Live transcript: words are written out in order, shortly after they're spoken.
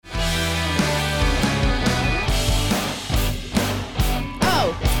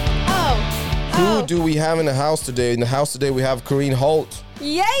do we have in the house today? In the house today, we have Corrine Holt.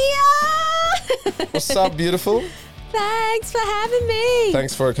 Yeah! What's up, beautiful? Thanks for having me.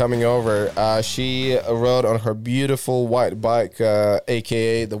 Thanks for coming over. She rode on her beautiful white bike,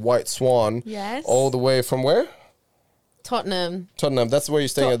 a.k.a. the White Swan. Yes. All the way from where? Tottenham. That's where you're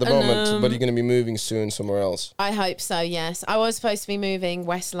staying at the moment, Tottenham. but you're going to be moving soon somewhere else. I hope so, yes. I was supposed to be moving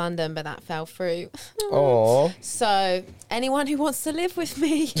West London, but that fell through. Oh, So, anyone who wants to live with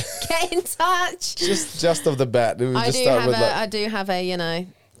me, get in touch. just off the bat, we I just do start have with I do have a,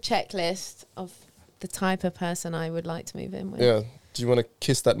 checklist of the type of person I would like to move in with. yeah. Do you want to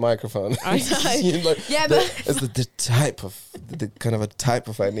kiss that microphone? I know. You're like, Yeah, it's the type of the kind of a type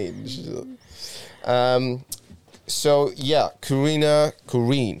of I need. So yeah,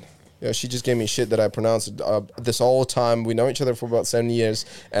 Corrine. Yeah, she just gave me shit that I pronounced it this whole time. We know each other for about 7 years,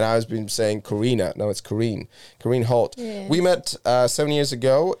 and I've been saying Corina. No, it's Corrine. Corrine Holt. Yes. We met 7 years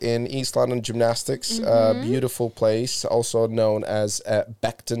ago in East London Gymnastics, beautiful place, also known as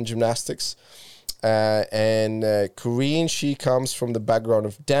Beckton Gymnastics. And Corrine, she comes from the background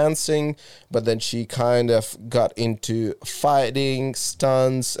of dancing, but then she kind of got into fighting,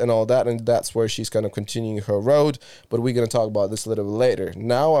 stunts, and all that, and that's where she's kind of continuing her road. But we're going to talk about this a little bit later.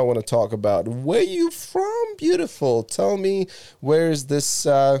 Now I want to talk about where you from, beautiful. Tell me, where is this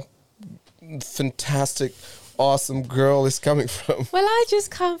fantastic, awesome girl is coming from? Well, I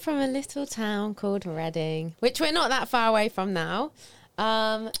just come from a little town called Reading, which we're not that far away from now.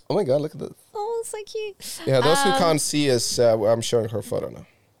 Oh my God, look at this. Oh, so cute. Yeah, those who can't see us, I'm showing her photo now.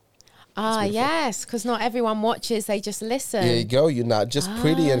 Ah, yes, because not everyone watches, they just listen. There you go. You're not just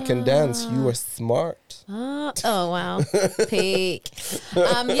pretty and can dance. You are smart. Oh, wow. Peak.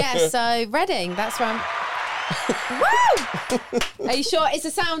 Yeah, so Reading, that's where I'm... Woo! Are you sure? Is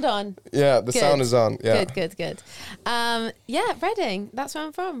the sound on? Yeah, the Good. sound is on. Yeah. Good. Yeah, Reading. That's where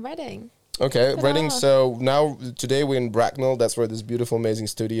I'm from, Reading. Okay, Ta-da. Reading. So now, today we're in Bracknell. That's where this beautiful, amazing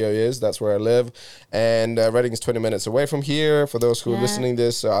studio is. That's where I live. And Reading is 20 minutes away from here. For those who are listening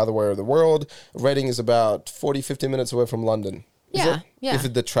this other way of the world, Reading is about 40, 50 minutes away from London. Is Yeah, it? yeah.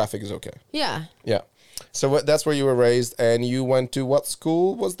 If the traffic is okay. Yeah, Yeah. So that's where you were raised. And you went to what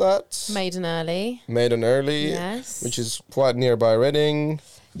school was that? Maiden Early. Maiden Early. Yes. Which is quite nearby Reading.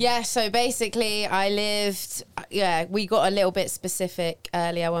 Yeah, so basically I lived, we got a little bit specific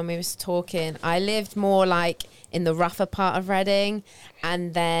earlier when we was talking. I lived more like in the rougher part of Reading,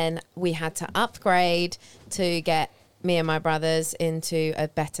 and then we had to upgrade to get me and my brothers into a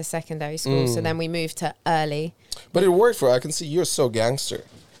better secondary school. So then we moved to Early. But it worked for her. I can see you're so gangster.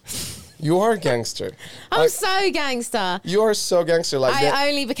 You are gangster. I'm so gangster. You are so gangster. Like that. I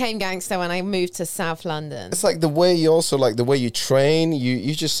only became gangster when I moved to South London. It's like the way you also like the way you train.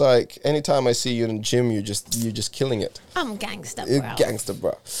 You just like anytime I see you in the gym, you're just killing it. I'm gangster, You're bro. gangster,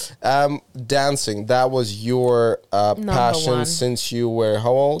 bro. Dancing, that was your passion one. since you were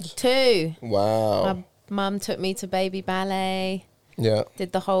how old? 2. Wow. My mum took me to baby ballet. Yeah.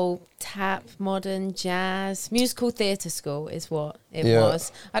 Did the whole tap, modern, jazz, musical theatre school is what it Yeah.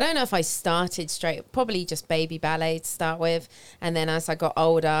 was. I don't know if I started straight, probably just baby ballet to start with. And then as I got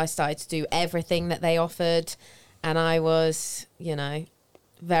older, I started to do everything that they offered. And I was,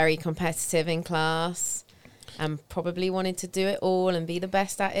 very competitive in class and probably wanted to do it all and be the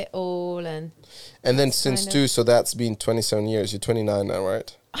best at it all. And then since kind of- 2, so that's been 27 years. You're 29 now,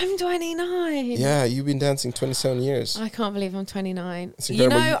 right? I'm 29. Yeah, you've been dancing 27 years. I can't believe I'm 29. It's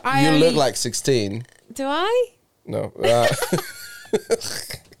incredible. I you only, look like 16. Do I? No. Ouch!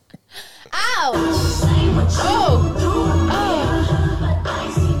 Oh!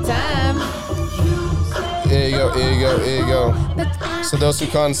 Damn. Here you go. So those who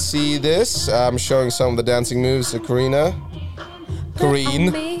can't see this, I'm showing some of the dancing moves of Corrine.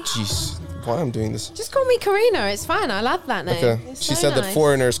 Jeez, why I'm doing this? Just call me Karina. It's fine. I love that name. Okay. It's She so said that nice.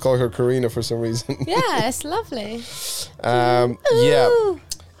 foreigners call her Corrine for some reason. Yeah, it's lovely. Yeah. Ooh,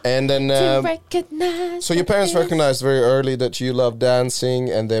 And then, to recognize so your parents that recognized very early that you love dancing,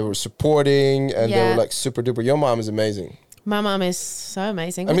 and they were supporting, and they Yeah. were like super duper. Your mom is amazing. My mum is so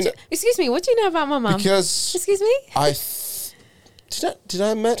amazing. I mean- Excuse me, what do you know about my mum? Because Excuse me? did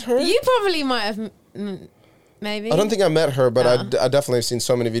I met her? You probably might have, maybe. I don't think I met her, but No. I definitely have seen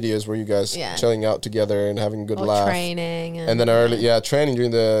so many videos where you guys Yeah. chilling out together and having a good Or laugh. training. And then training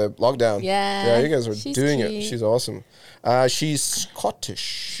during the lockdown. Yeah. Yeah, you guys were She's doing it. cute. She's awesome. She's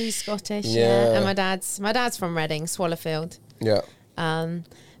Scottish. She's Scottish, Yeah. yeah. And my dad's from Reading, Swallowfield. Yeah.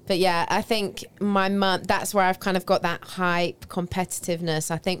 But yeah, I think my mum, that's where I've kind of got that hype, competitiveness.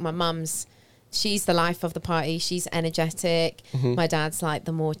 I think my mum's, she's the life of the party. She's energetic. Mm-hmm. My dad's like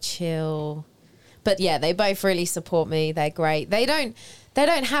the more chill. But yeah, they both really support me. They're great. They don't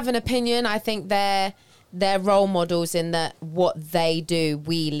have an opinion. I think they're role models in that what they do,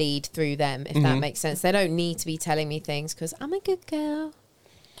 we lead through them, if that makes sense. They don't need to be telling me things because I'm a good girl.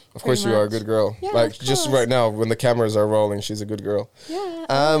 Of course you are a good girl. Yeah, like just right now when the cameras are rolling, she's a good girl. Yeah,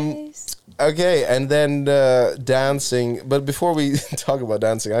 always. Okay, and then dancing. But before we talk about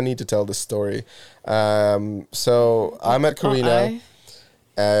dancing, I need to tell the story. So I met Karina,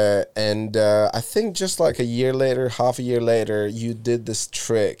 and I think just like a year later, half a year later, you did this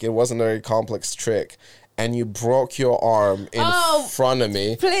trick. It wasn't a very complex trick. And you broke your arm in front of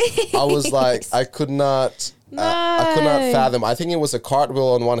me. Please. I was like, I could not... No. I could not fathom. I think it was a cartwheel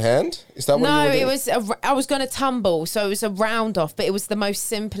on one hand. Is that what you were doing? No, it was. I was going to tumble, so it was a round off, but it was the most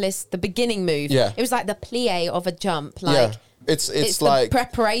simplest, the beginning move. Yeah. It was like the plie of a jump. Like, it's like the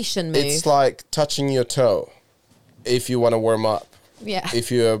preparation move. It's like touching your toe if you want to warm up. Yeah. If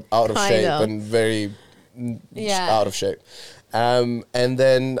you're out of shape and very out of shape. And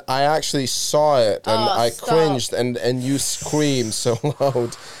then I actually saw it and I cringed and you screamed so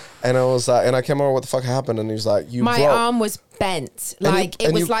loud. And I was like, and I can't remember what the fuck happened. And he was like, my arm was bent. Like,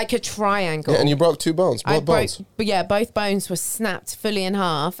 it was like a triangle. Yeah, and you broke two bones, both bones. But yeah, both bones were snapped fully in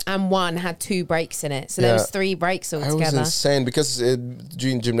half and one had 2 breaks in it. So there was 3 breaks altogether. It was insane because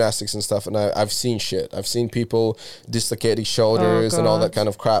doing gymnastics and stuff, and I've seen shit. I've seen people dislocating shoulders and all that kind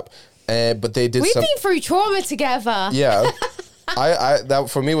of crap. But they did We've been through trauma together. Yeah. I that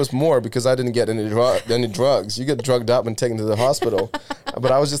for me was more because I didn't get any drugs. You get drugged up and taken to the hospital. But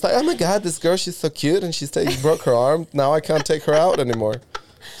I was just like, oh my God, this girl, she's so cute, and she broke her arm. Now I can't take her out anymore.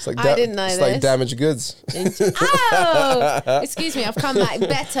 It's like I didn't know it's this. like damaged goods. Oh, excuse me, I've come back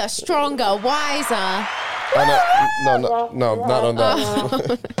better, stronger, wiser. No, not on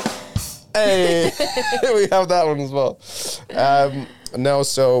that. Hey, we have that one as well.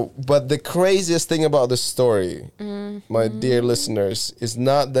 But the craziest thing about the story, my dear listeners, is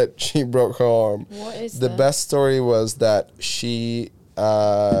not that she broke her arm. What is the best story was that she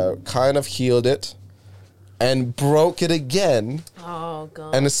kind of healed it and broke it again. Oh,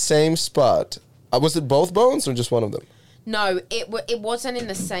 God. And the same spot. Was it both bones or just one of them? No, it wasn't in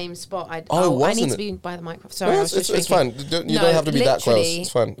the same spot. It wasn't. I need to be by the microphone. Sorry, I was just it's fine. You don't have to be that close. It's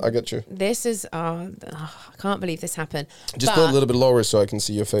fine. I get you. This is... I can't believe this happened. Just go a little bit lower so I can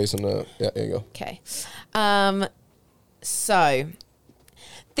see your face. Yeah, there you go. Okay. So,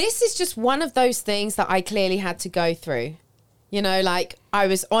 this is just one of those things that I clearly had to go through. You know, like, I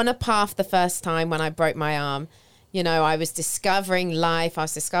was on a path the first time when I broke my arm. You know, I was discovering life. I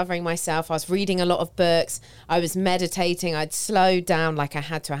was discovering myself. I was reading a lot of books. I was meditating. I'd slowed down like I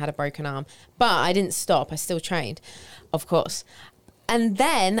had to. I had a broken arm. But I didn't stop. I still trained, of course. And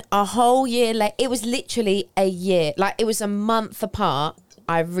then a whole year later, it was literally a year. Like, it was a month apart.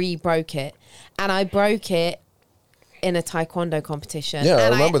 I re-broke it. And I broke it in a taekwondo competition. Yeah, I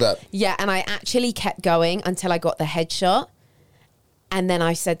remember that. Yeah, and I actually kept going until I got the headshot. And then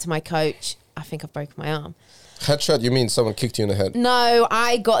I said to my coach, I think I've broken my arm. Headshot, you mean someone kicked you in the head? No,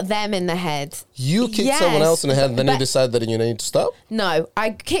 I got them in the head. You kicked someone else in the head and then you decided that you need to stop? No, I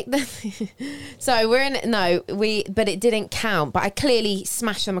kicked them. So but it didn't count. But I clearly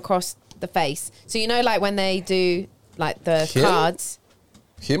smashed them across the face. So you know, like when they do like the cards.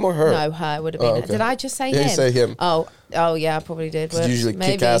 Him or her? No, her would have been. Okay. Did I just say him? Yeah, you say him. Oh yeah, I probably did. You usually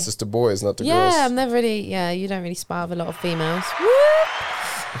kick asses to boys, not to girls. Yeah, I'm never really. Yeah, you don't really spar with a lot of females.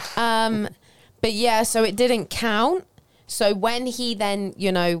 But yeah, so it didn't count. So when he then,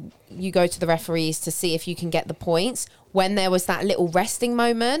 you know, you go to the referees to see if you can get the points. When there was that little resting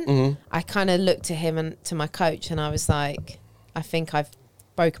moment, I kind of looked to him and to my coach and I was like, I think I've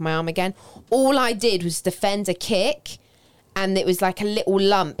broken my arm again. All I did was defend a kick and it was like a little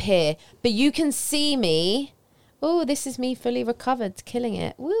lump here. But you can see me. Oh, this is me fully recovered, killing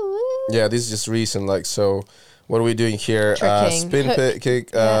it. Woo, woo. Yeah, this is just recent. Like, so... What are we doing here? Spin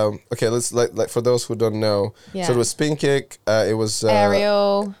kick. Okay, let's like for those who don't know. Yeah. So it was spin kick. It was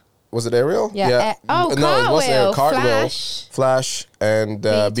aerial. Was it aerial? Yeah. No, it wasn't cartwheel. Flash and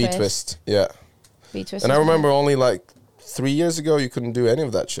B twist. Yeah. B twist. And I remember only like 3 years ago you couldn't do any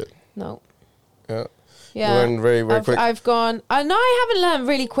of that shit. No. Yeah. Yeah, you learned very, very quick. I've gone. I know I haven't learned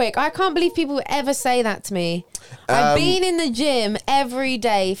really quick. I can't believe people ever say that to me. I've been in the gym every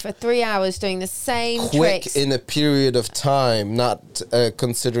day for 3 hours doing the same tricks. Quick in a period of time, not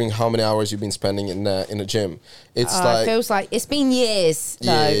considering how many hours you've been spending in a gym. It's like... It feels like... It's been years,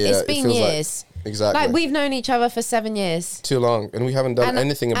 though. Yeah, it's been years. Like, exactly. Like, we've known each other for 7 years. Too long. And we haven't done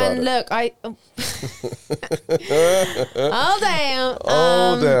anything about it. And look, Oh, damn.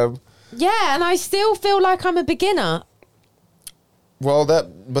 Oh, damn. Yeah, and I still feel like I'm a beginner. Well,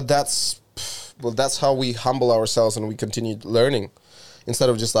 that's well, that's how we humble ourselves and we continue learning. Instead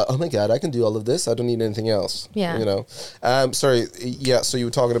of just like, oh my God, I can do all of this. I don't need anything else. Yeah. You know. Sorry. Yeah. So you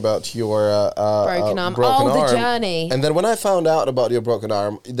were talking about your broken arm. broken the arm. journey. And then when I found out about your broken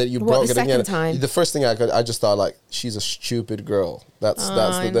arm, that you broke the it again, second time? the first thing I just thought like, she's a stupid girl. That's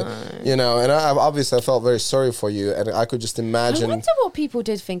I know. you know. And I felt very sorry for you, and I could just I imagine. wonder what people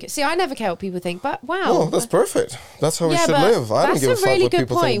did think. See, I never care what people think, but wow. Oh, that's perfect. That's how we should but live. I don't give a fuck really what good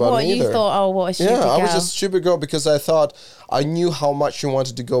people point. think about What me either. you thought? Oh, what a stupid girl. I was just a stupid girl because I thought I knew how much you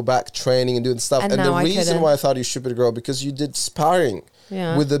wanted to go back training and doing stuff. And And the now I reason couldn't. why I thought you stupid girl because you did sparring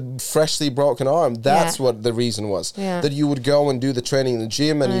Yeah. with a freshly broken arm. That's Yeah. what the reason was. Yeah. That you would go and do the training in the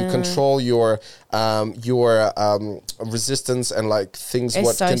gym and you control your resistance and like things It's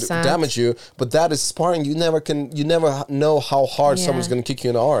what so can sad. damage you. But that is sparring. You never know how hard Yeah. someone's going to kick you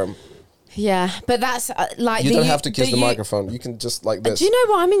in the arm. Yeah, but that's like You don't have to kiss the microphone. You can just like this. Do you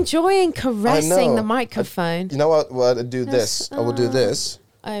know what? I'm enjoying caressing know. the microphone. You know what? Well, I do this. I will do this.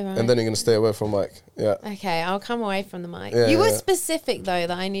 Oh, right. And then you're going to stay away from mic. Yeah. Okay, I'll come away from the mic. Yeah, you were yeah. specific though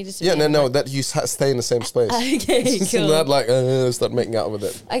that I needed to. Yeah, be no, in no, the that you stay in the same space. mic. Okay, It's cool. not like, start making out with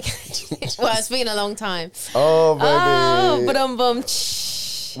it. Okay. Well, it's been a long time. Oh, baby. Oh, but boom.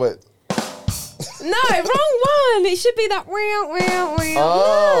 Wait. No, wrong one. It should be that.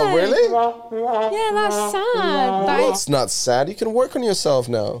 Oh, No. really? Yeah, that's sad. Well, it's not sad. You can work on yourself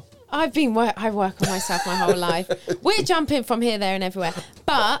now. I work on myself my whole life. We're jumping from here, there, and everywhere.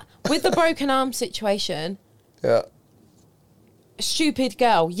 But with the broken arm situation, Yeah. stupid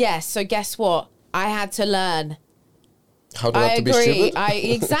girl. Yes. So guess what? I had to learn. How do I not to be agree.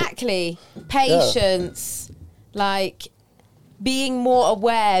 stupid? Exactly. Patience, like being more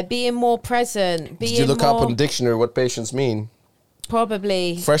aware, being more present. Being Did you look up more- on dictionary what patience mean?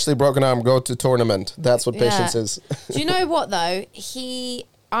 Probably. Freshly broken arm, go to tournament. That's what patience Yeah. is. Do you know what though?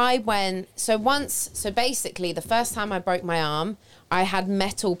 So basically the first time I broke my arm, I had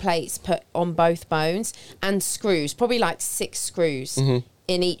metal plates put on both bones and screws, probably like 6 screws in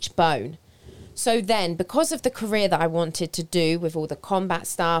each bone. So then, because of the career that I wanted to do with all the combat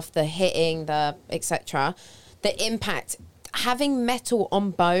stuff, the hitting, the etc., the impact, having metal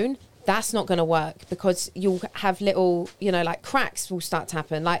on bone, that's not going to work because you'll have little, like cracks will start to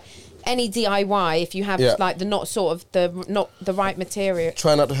happen. Like any DIY, if you have Yeah. like not the right material.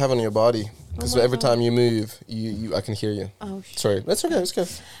 Try not to have it on your body. Because my every God. time you move, I can hear you. Oh, Sorry. That's okay. Let's go.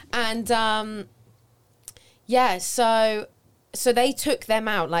 And so they took them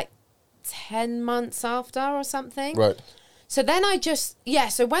out like 10 months after or something. Right. So then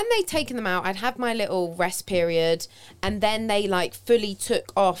so when they taken them out, I'd have my little rest period, and then they like fully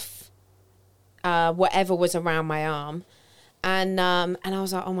took off whatever was around my arm. And I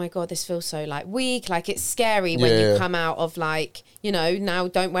was like, oh my God, this feels so like weak. Like it's scary when you Yeah. come out of like, now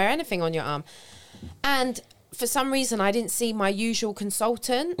don't wear anything on your arm. And for some reason, I didn't see my usual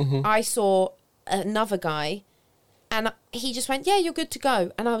consultant. Mm-hmm. I saw another guy. And he just went, yeah, you're good to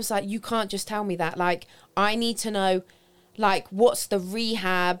go. And I was like, you can't just tell me that. Like, I need to know, like, what's the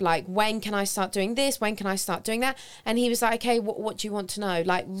rehab? Like, when can I start doing this? When can I start doing that? And he was like, okay, what do you want to know?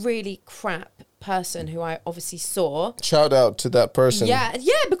 Like, really crap person who I obviously saw. Shout out to that person. Yeah,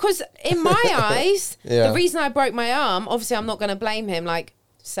 because in my eyes, Yeah. the reason I broke my arm, obviously I'm not going to blame him, like,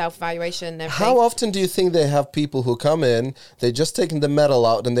 self-evaluation and everything. How often do you think they have people who come in, they just taken the medal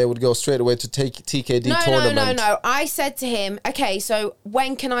out and they would go straight away to take TKD tournament? No. I said to him, okay, so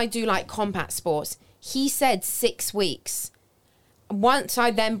when can I do like combat sports? He said 6 weeks. Once I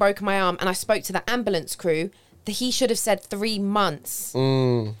then broke my arm and I spoke to the ambulance crew, that he should have said 3 months.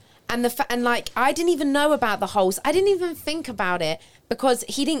 And like I didn't even know about the holes. I didn't even think about it because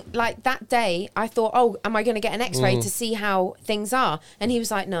he didn't like that day. I thought, oh, am I going to get an X-ray to see how things are? And he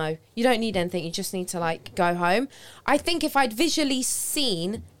was like, no, you don't need anything. You just need to like go home. I think if I'd visually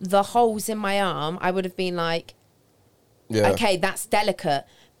seen the holes in my arm, I would have been like, Yeah. okay, that's delicate.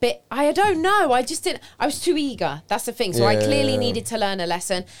 But I don't know. I just didn't. I was too eager. That's the thing. So I clearly Yeah. needed to learn a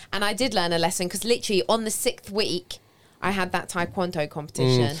lesson. And I did learn a lesson because literally on the 6th week, I had that taekwondo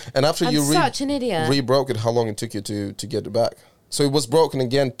competition. And after I'm you such an idiot. re-broke it, how long it took you to get it back? So it was broken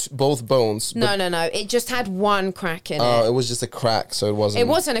again, both bones. No. It just had one crack in It it. was just a crack, so it wasn't. It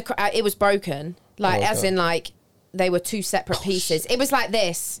wasn't a crack. It was broken. Like, as Okay. in, like, they were 2 separate pieces. It was like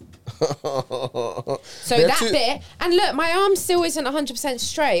this. So They're that too- bit. And look, my arm still isn't 100%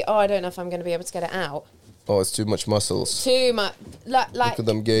 straight. Oh, I don't know if I'm going to be able to get it out. Oh, it's too much muscles. Too much. Like, Look at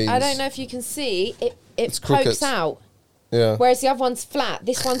them gains. I don't know if you can see. It It's pokes crooked. out. Yeah. Whereas the other one's flat.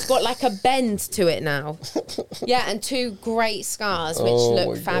 This one's got like a bend to it now. Yeah, and 2 great scars, which Oh look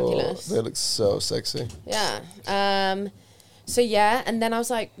my God. fabulous. They look so sexy. Yeah. So yeah, and then I was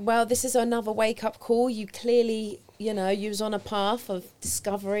like, well, this is another wake up call. You clearly, you know, you was on a path of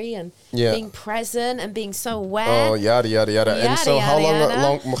discovery and being present and being so aware. Oh, yada yada yada. And so,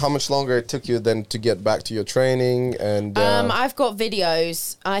 yada. how much longer it took you then to get back to your training? And I've got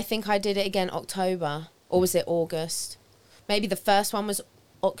videos. I think I did it again October, or was it August? Maybe the first one was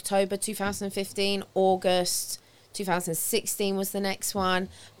October 2015. August 2016 was the next one.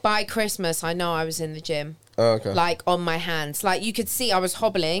 By Christmas, I know I was in the gym. Oh, okay. Like on my hands. Like you could see I was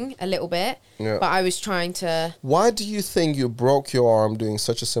hobbling a little bit, but I was trying to... Why do you think you broke your arm doing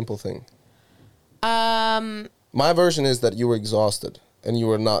such a simple thing? My version is that you were exhausted and you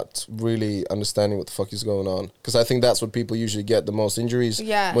were not really understanding what the fuck is going on. Because I think that's what people usually get the most injuries,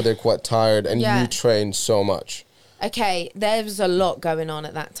 when they're quite tired and you train so much. Okay, there was a lot going on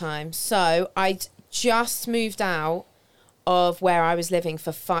at that time. So I'd just moved out of where I was living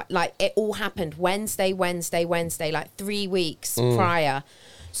for like it all happened Wednesday, like 3 weeks prior.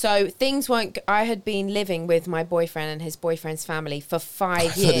 So things weren't... I had been living with my boyfriend and his boyfriend's family for 5 years. I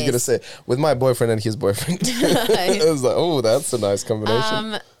thought you were going to say, with my boyfriend and his boyfriend. I was like, oh, that's a nice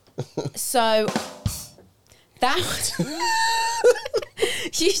combination. So that...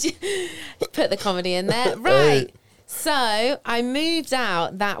 You should put the comedy in there. Right. Hey. So I moved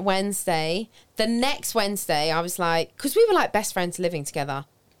out that Wednesday. The next Wednesday, I was like... Because we were like best friends living together.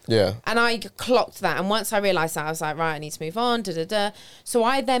 Yeah. And I clocked that. And once I realised that, I was like, right, I need to move on. So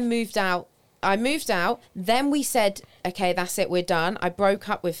I then moved out. I moved out. Then we said, okay, that's it. We're done. I broke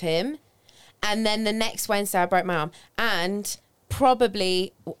up with him. And then the next Wednesday, I broke my arm. And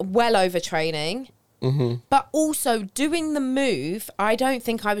probably well overtraining. But also doing the move, I don't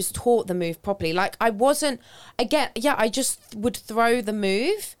think I was taught the move properly. Like I wasn't, again, I just would throw the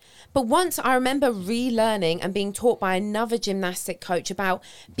move. But once I remember relearning and being taught by another gymnastic coach about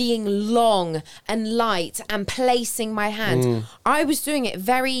being long and light and placing my hand, I was doing it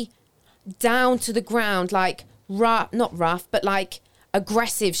very down to the ground, like rough, not rough, but like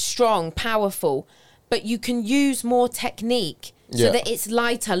aggressive, strong, powerful. But you can use more technique. So that it's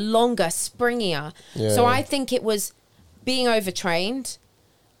lighter, longer, springier. Yeah. So I think it was being overtrained,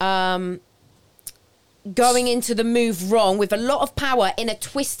 going into the move wrong with a lot of power in a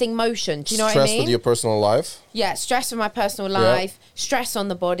twisting motion. Do you know what I mean? Stress with your personal life. Yeah, stress with my personal life, stress on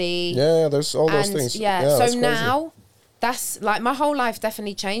the body. Yeah, there's all those things. Yeah, so now... That's like my whole life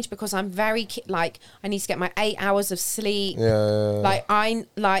definitely changed because I'm very like I need to get my 8 hours of sleep.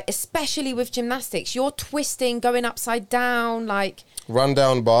 Like especially with gymnastics, you're twisting, going upside down, like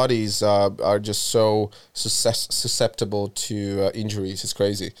rundown bodies are just so susceptible to injuries. It's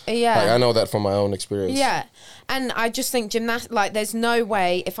crazy. Yeah, like, I know that from my own experience. Yeah, and I just think like there's no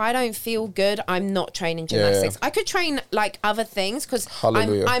way if I don't feel good, I'm not training gymnastics. I could train like other things because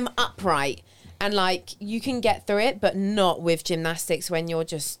I'm upright. And, like, you can get through it, but not with gymnastics when you're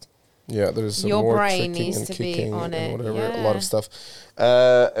just... Yeah, there's your more brain tricking needs and to kicking be on it. Whatever, yeah. A lot of stuff.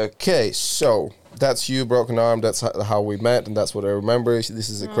 Okay, so that's you, broken arm. That's how we met, and that's what I remember. This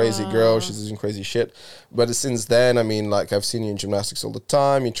is a crazy girl. She's doing crazy shit. But since then, I mean, like, I've seen you in gymnastics all the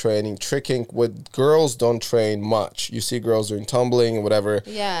time. You're training tricking. What girls don't train much. You see girls doing tumbling and whatever.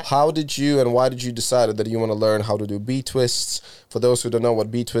 Yeah. How did you and why did you decide that you want to learn how to do B-twists? For those who don't know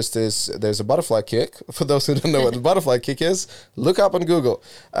what B-twist is, there's a butterfly kick. For those who don't know what the butterfly kick is, look up on Google.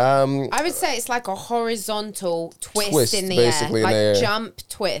 I would say it's like a horizontal twist in the air. Like jump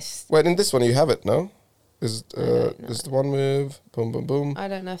twist. Wait, in this one you have it, no? Is the one move, boom, boom, boom. I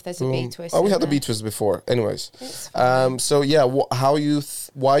don't know if there's boom. a B-twist. Oh, we had the B-twist before. Anyways. So yeah,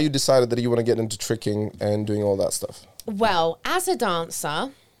 why you decided that you want to get into tricking and doing all that stuff? Well, as a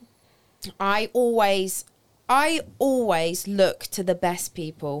dancer, I always look to the best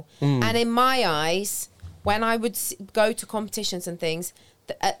people. And in my eyes, when I would go to competitions and things,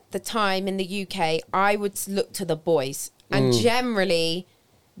 at the time in the UK, I would look to the boys. And generally,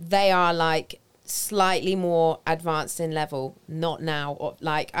 they are like slightly more advanced in level. Not now.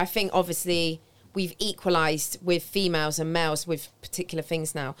 Like, I think obviously we've equalized with females and males with particular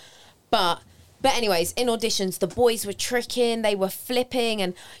things now. But anyways, in auditions, the boys were tricking, they were flipping,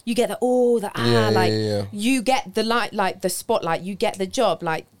 and you get you get the light, like the spotlight, you get the job.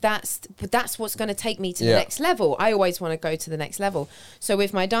 Like that's what's going to take me to the next level. I always want to go to the next level. So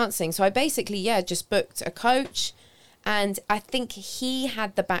with my dancing, so I basically just booked a coach, and I think he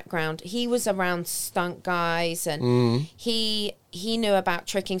had the background. He was around stunt guys, and he knew about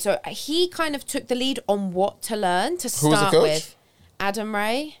tricking. So he kind of took the lead on what to learn to start Who was the coach? with. Adam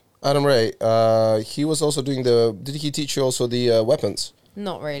Ray. Adam Ray, he was also doing did he teach you also the weapons?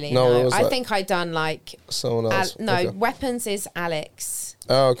 Not really, no. I think I done like... Someone else. Weapons is Alex.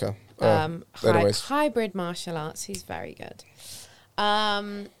 Oh, okay. Anyways. hybrid martial arts. He's very good.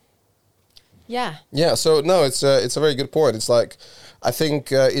 Yeah. Yeah, so no, it's a very good point. It's like, I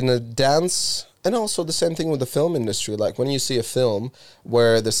think in a dance, and also the same thing with the film industry. Like when you see a film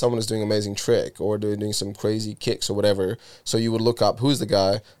where there's someone who's doing an amazing trick or they're doing some crazy kicks or whatever, so you would look up who's the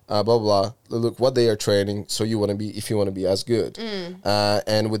guy, blah blah. Look what they are training, so you want to be, if you want to be as good.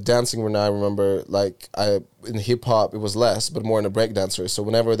 And with dancing, when I remember, like in hip hop, it was less, but more in a break dancer. So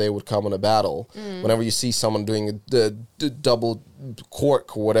whenever they would come on a battle, whenever you see someone doing the double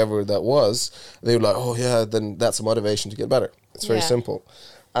cork or whatever that was, they were like, oh yeah, then that's a motivation to get better. It's very simple.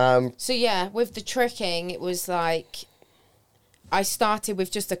 So yeah, with the tricking, it was like I started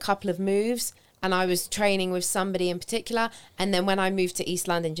with just a couple of moves and I was training with somebody in particular. And then when I moved to East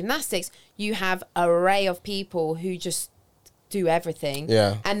London Gymnastics, you have an array of people who just do everything.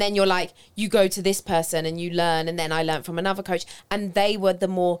 Yeah. And then you're like, you go to this person and you learn. And then I learned from another coach. And they were the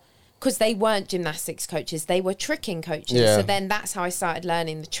more, because they weren't gymnastics coaches, they were tricking coaches. Yeah. So then that's how I started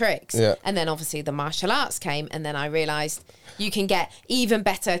learning the tricks. Yeah. And then obviously the martial arts came. And then I realised you can get even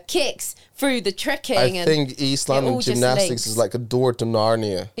better kicks through the tricking. I think East London Gymnastics is like a door to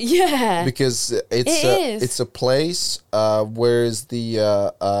Narnia. Yeah. Because it's a place where is the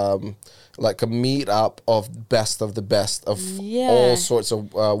like a meetup of the best of all sorts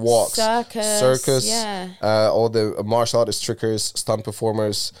of walks. Circus, all the martial artists, trickers, stunt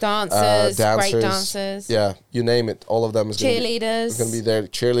performers, dancers, great dancers. Yeah, you name it. All of them is cheerleaders. Going to be there.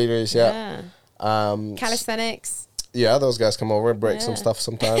 Cheerleaders, calisthenics. Yeah, those guys come over and break some stuff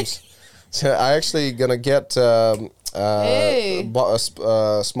sometimes. So I actually gonna get a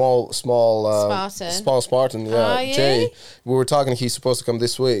small Spartan. Yeah, Jay. We were talking. He's supposed to come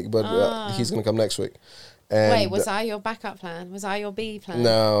this week, but he's gonna come next week. And wait, was I your backup plan? Was I your B plan?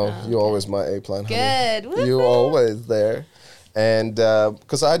 No, you're always my A plan. Good. You're always there. And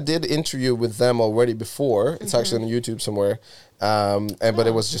because I did interview with them already before. It's actually on YouTube somewhere. But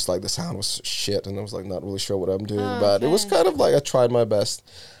it was just like the sound was shit, and I was like not really sure what I'm doing. But it was kind of like I tried my best.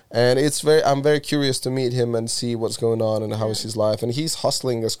 And I'm very curious to meet him and see what's going on and how is his life. And he's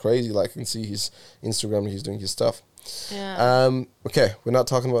hustling as crazy. Like, I can see his Instagram, he's doing his stuff. Yeah. Okay, we're not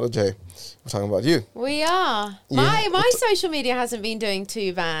talking about Jay. We're talking about you. We are. My social media hasn't been doing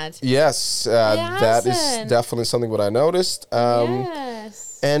too bad. Yes, that is definitely something what I noticed.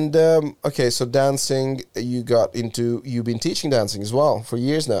 Yes. And, okay, so dancing, you've been teaching dancing as well for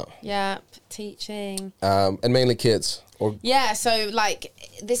years now. Yep, teaching. And mainly kids. Yeah, so like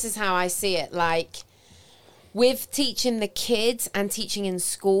this is how I see it. Like with teaching the kids and teaching in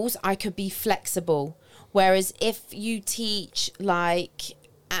schools, I could be flexible. Whereas if you teach like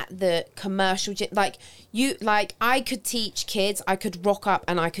at the commercial gym, like I could teach kids, I could rock up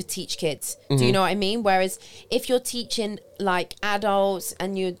and I could teach kids. Do you know what I mean? Whereas if you're teaching like adults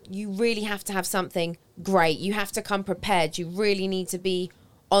and you really have to have something great, you have to come prepared. You really need to be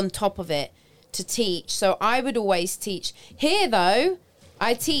on top of it to teach. So I would always teach. Here though,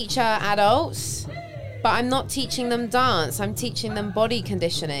 I teach adults, but I'm not teaching them dance. I'm teaching them body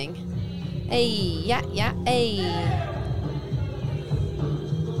conditioning. Hey.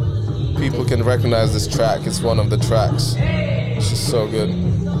 People can recognize this track. It's one of the tracks. It's just so good.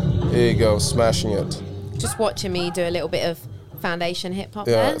 Here you go, smashing it. Just watching me do a little bit of foundation hip hop.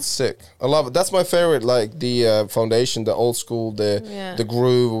 Yeah, there. it's sick. I love it. That's my favorite. Like the foundation, the old school, the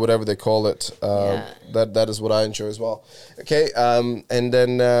groove, or whatever they call it. That is what I enjoy as well. Okay, and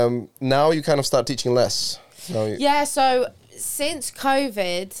then now you kind of start teaching less. So since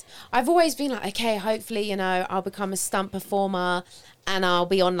COVID, I've always been like, okay, hopefully, I'll become a stunt performer and I'll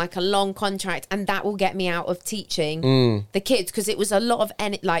be on like a long contract and that will get me out of teaching the kids, because it was a lot of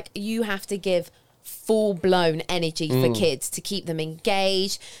you have to give full-blown energy for kids to keep them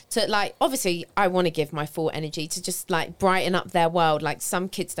engaged, to like, obviously I want to give my full energy to just like brighten up their world. Like some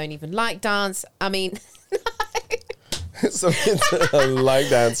kids don't even like dance. I mean some kids like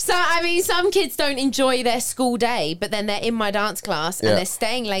dance. So I mean some kids don't enjoy their school day, but then they're in my dance class and they're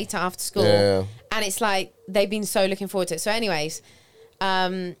staying later after school and it's like they've been so looking forward to it. So anyways,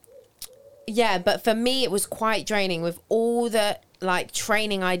 but for me it was quite draining with all the like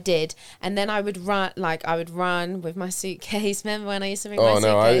training I did, and then I would run with my suitcase. Remember when I used to bring my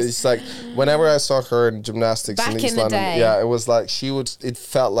suitcase? It's like whenever I saw her in gymnastics back in East London, it was like it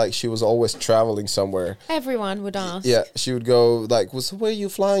felt like she was always traveling somewhere. Everyone would ask. Yeah, she would go like, "So where are you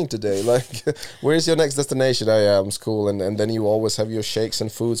flying today? Like, where's your next destination?" I'm school, and then you always have your shakes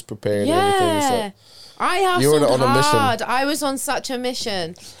and foods prepared and everything. So I hustled on a mission. I was on such a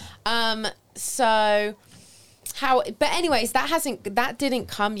mission. But anyways, that didn't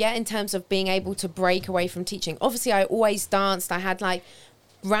come yet in terms of being able to break away from teaching. Obviously, I always danced. I had like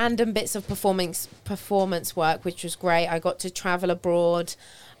random bits of performance work, which was great. I got to travel abroad,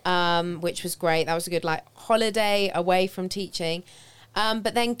 which was great. That was a good like holiday away from teaching.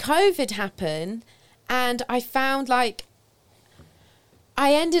 But then COVID happened, and I found like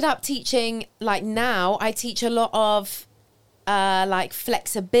I ended up teaching, like now I teach a lot of like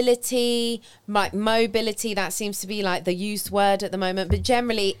flexibility, like mobility. That seems to be like the used word at the moment, but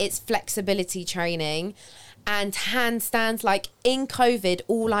generally it's flexibility training and handstands. Like in COVID,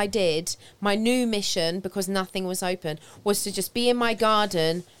 all I did, my new mission, because nothing was open, was to just be in my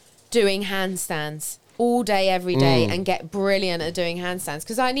garden doing handstands all day, every day, and get brilliant at doing handstands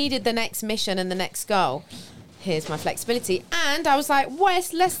because I needed the next mission and the next goal. Here's my flexibility. And I was like,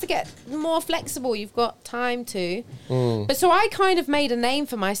 let's to get more flexible. You've got time to. But so I kind of made a name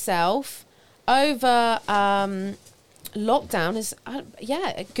for myself over lockdown as,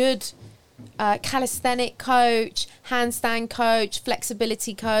 a good calisthenic coach, handstand coach,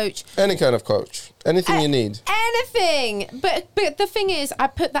 flexibility coach. Any kind of coach. Anything you need. Anything. But the thing is, I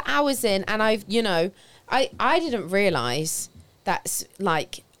put the hours in and I didn't realise that's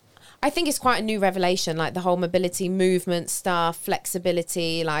like, I think it's quite a new revelation, like the whole mobility movement stuff,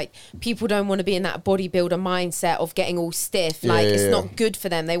 flexibility, like people don't want to be in that bodybuilder mindset of getting all stiff. Like it's not good for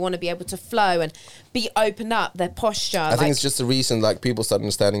them. They want to be able to flow and be opened up, their posture. I think it's just the reason like people start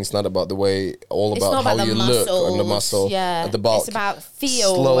understanding it's not about the way, all about how you look and the muscle, the bulk. It's about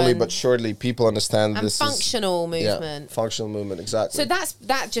feel. Slowly but surely people understand and this functional movement. Yeah, functional movement, exactly. So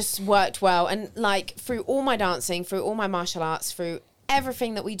that just worked well. And like through all my dancing, through all my martial arts, through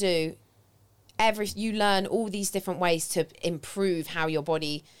everything that we do, you learn all these different ways to improve how your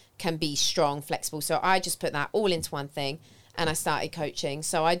body can be strong, flexible. So I just put that all into one thing and I started coaching.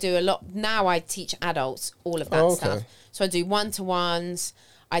 So I do a lot. Now I teach adults all of that stuff. So I do one-to-ones.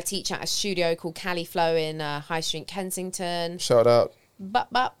 I teach at a studio called Cali Flow in High Street, Kensington. Shout out.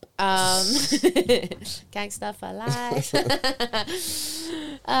 Bup. Gangsta for life.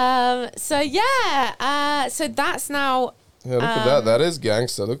 So that's now... Yeah, look at that. That is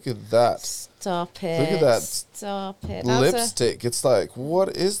gangsta. Look at that. Stop it. Look at that. Stop it. Lipstick. It's like,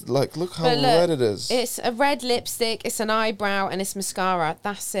 what is, like, look how red it is. It's a red lipstick, it's an eyebrow, and it's mascara.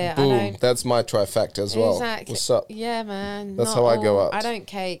 That's it. Boom. That's my trifecta as well. Exactly. What's up? Yeah, man. That's how I go out. I don't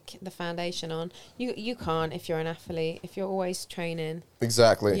cake the foundation on. You can't if you're an athlete. If you're always training.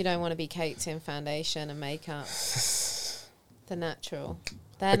 Exactly. You don't want to be caked in foundation and makeup. The natural.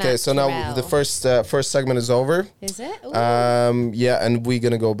 Okay, so now the first segment is over. Is it? Ooh. Yeah, and we're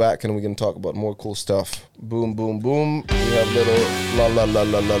gonna go back and we're gonna talk about more cool stuff. Boom, boom, boom. We have little la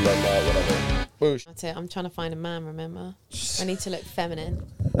whatever. Boosh. That's it. I'm trying to find a man. Remember, I need to look feminine.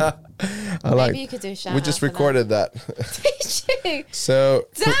 Maybe you could do a shout. We just recorded that. Did you? So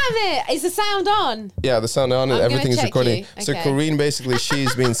damn it! Is the sound on? Yeah, the sound on and everything is recording. Okay. So Corinne, basically,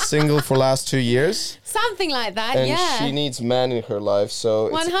 she's been single for the last 2 years. Something like that. And yeah. she needs man in her life. So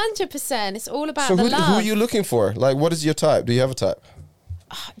 100%. It's all about the love. So who are you looking for? Like, what is your type? Do you have a type?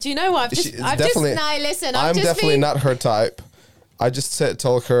 Do you know what? I'm definitely not her type. I just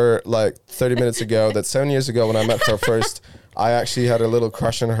told her like 30 minutes ago that 7 years ago when I met her first, I actually had a little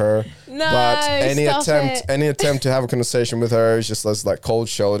crush on her. No, but any attempt to have a conversation with her is just like cold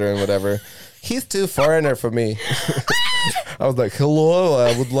shoulder and whatever. He's too foreigner for me. I was like, hello,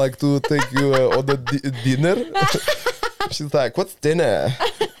 I would like to take you on the dinner. She's like, what's dinner?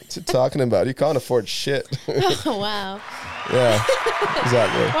 What you talking about? You can't afford shit. Oh, wow. Yeah,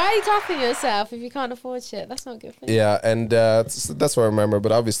 exactly. Why are you tapping yourself if you can't afford shit? That's not good for you. Yeah, and that's what I remember.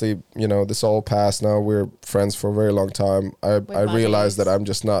 But obviously, you know, this all passed now. We're friends for a very long time. I realized that I'm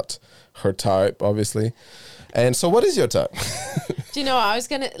just not her type, obviously. And so what is your type? Do you know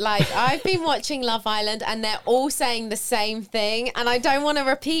what? I've been watching Love Island and they're all saying the same thing and I don't want to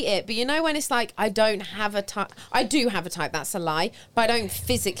repeat it. But you know when it's like, I don't have a type. I do have a type, that's a lie. But I don't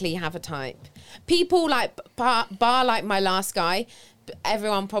physically have a type. People like, bar like my last guy,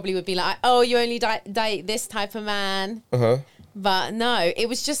 everyone probably would be like, oh, you only date this type of man. Uh-huh. But no, it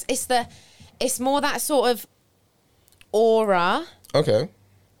was just, it's more that sort of aura. Okay.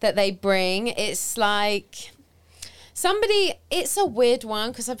 That they bring. It's like... it's a weird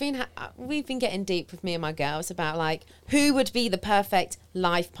one because we've been getting deep with me and my girls about like who would be the perfect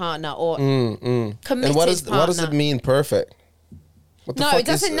life partner or committed and what does it mean perfect? It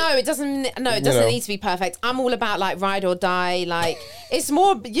doesn't need to be perfect. I'm all about like ride or die. Like it's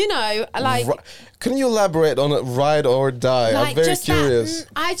more, you know, like. Can you elaborate on it? Ride or die? Like, I'm very curious.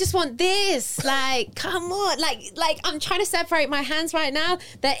 I just want this. Like, come on. Like I'm trying to separate my hands right now.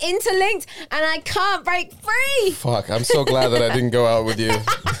 They're interlinked, and I can't break free. Fuck! I'm so glad that I didn't go out with you.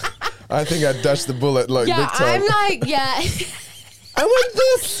 I think I dodged the bullet big time. I'm like, I want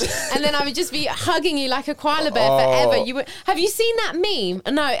this. And then I would just be hugging you like a koala bear forever. Have you seen that meme?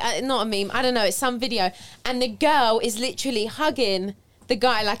 No, not a meme. I don't know. It's some video. And the girl is literally hugging the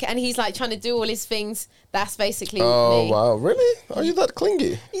guy, like, and he's like trying to do all his things. That's basically me. Wow. Really? Are you that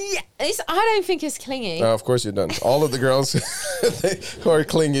clingy? Yeah, I don't think it's clingy. No, of course you don't. All of the girls who are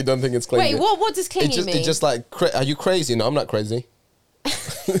clingy don't think it's clingy. Wait, what does clingy mean? It's just like, are you crazy? No, I'm not crazy.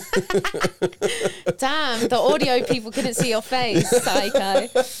 Damn, the audio people couldn't see your face, psycho.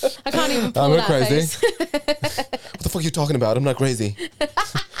 I can't even pull that crazy. face. What the fuck are you talking about? I'm not crazy. I'm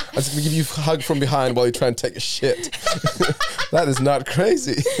just gonna give you a hug from behind while you try and take a shit. That is not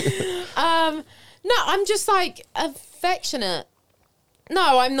crazy. No, I'm just like affectionate.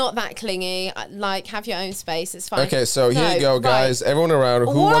 No, I'm not that clingy. Like, have your own space. It's fine. Okay, so here you go, guys. Right. Everyone around,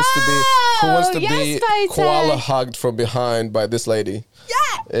 who wants to be koala hugged from behind by this lady?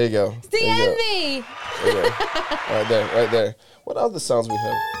 Yeah. There you go. DM me. Right there. What other sounds we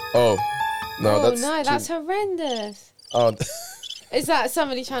have? Oh, no, that's horrendous. Oh, is that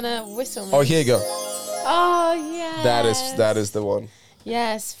somebody trying to whistle me? Oh, here you go. Oh yeah. That is the one.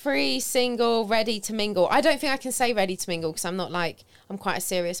 Yes, free, single, ready to mingle. I don't think I can say ready to mingle because I'm quite a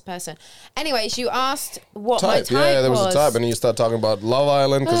serious person. Anyways, you asked what my type was. Yeah, there was a type, and you start talking about Love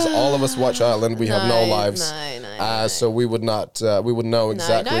Island because all of us watch Island. We have no lives. No. So we would not, we would know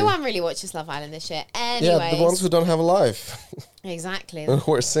exactly. No one really watches Love Island this year. Anyways. Yeah, the ones who don't have a life. Exactly.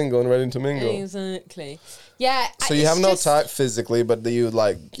 Who are single and ready to mingle. Exactly. Yeah. So you have no type physically, but you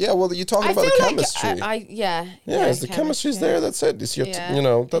like, you're talking about the chemistry. Yeah, the chemistry's there. That's it. It's your,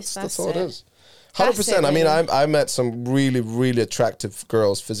 that's all it is. 100%. I mean, I met some really, really attractive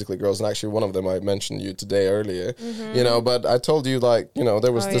physically girls, and actually one of them I mentioned you today earlier. Mm-hmm. But I told you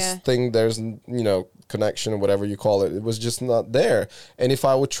there was this thing. There's connection or whatever you call it. It was just not there. And if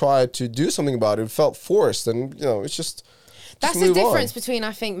I would try to do something about it, it felt forced, and it's just. That's the difference between,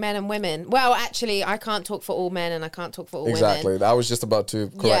 I think, men and women. Well, actually, I can't talk for all men and I can't talk for all women. Exactly. I was just about to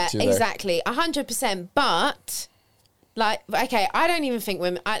correct you there. Exactly. 100%. But, okay, I don't even think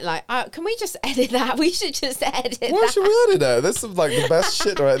women... can we just edit that? We should just edit that. Why should we edit that? This is the best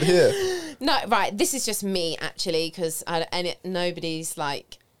shit right here. No, right. This is just me, actually, because nobody's that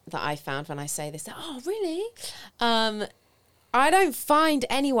I found when I say this. Oh, really? I don't find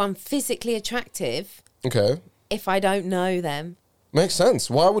anyone physically attractive. Okay. If I don't know them. Makes sense.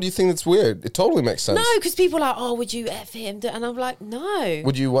 Why would you think it's weird? It totally makes sense. No, because people are like, oh, would you F him? And I'm like, no.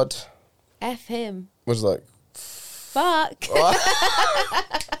 Would you what? F him. What's like? Fuck.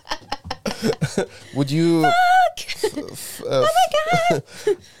 Would you... Fuck. Oh my God.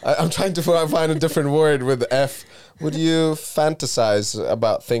 I'm trying to find a different word with F. Would you fantasize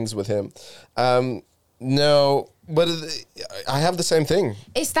about things with him? No. But I have the same thing.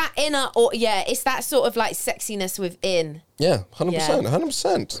 It's that inner, it's that sort of sexiness within. Yeah, 100%,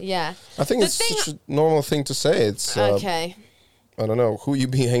 100%. Yeah. I think it's such a normal thing to say. It's okay. I don't know who you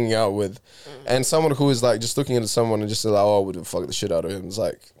be hanging out with, and someone who is just looking at someone and just I would fuck the shit out of him. It's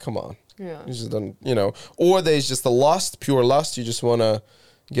come on. Yeah. You just don't, or there's just the lust, pure lust. You just want to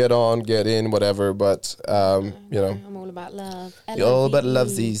get on, get in, whatever. But I'm all about love. You're all about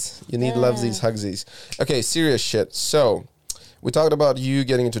lovesies. You need lovesies, hugsies. Okay, serious shit. So we talked about you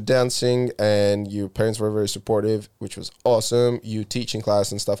getting into dancing, and your parents were very supportive, which was awesome. You teaching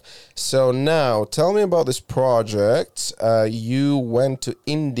class and stuff. So now tell me about this project. You went to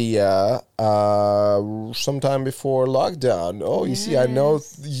India sometime before lockdown. Oh, you see, I know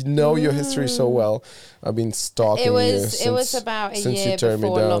your history so well. I've been stalking you since it was about a year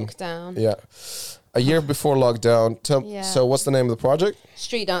before lockdown. Yeah. A year before lockdown. So what's the name of the project?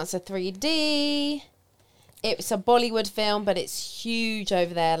 Street Dancer 3D. It's a Bollywood film, but it's huge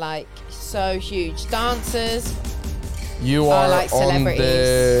over there, so huge. Dancers. You are on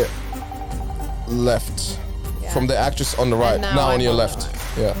the left. Yeah. From the actress on the right. Now on your left.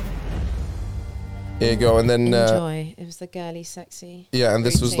 Yeah. There you go. And then... Enjoy. It was the girly, sexy. Yeah, and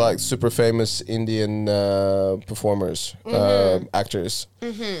this was super famous Indian performers, actors.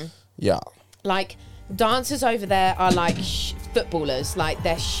 Mm-hmm. Yeah. Dancers over there are footballers.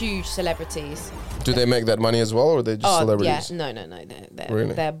 They're huge celebrities. Do they make that money as well, or are they just celebrities? Yeah, no.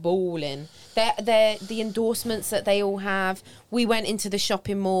 They're balling. They're the endorsements that they all have. We went into the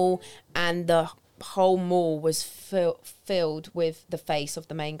shopping mall, and the whole mall was filled with the face of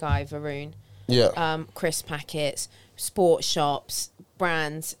the main guy, Varun. Yeah. Crisp packets, sports shops,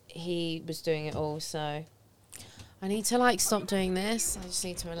 brands. He was doing it all. So I need to stop doing this. I just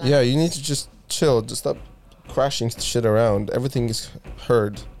need to relax. Yeah, you need to just chill. Just stop crashing shit around. Everything is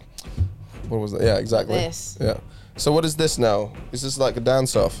heard. What was that? Yeah, exactly. This. Yeah. So what is this now? Is this a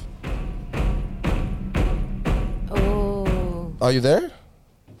dance off? Oh. Are you there?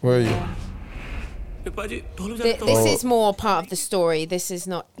 Where are you? This is more part of the story. This is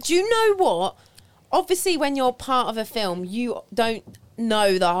not. Do you know what? Obviously, when you're part of a film, you don't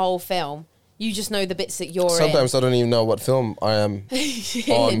know the whole film. You just know the bits that you're Sometimes I don't even know what film I am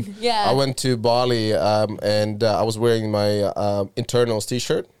on. Yeah. I went to Bali and I was wearing my Internals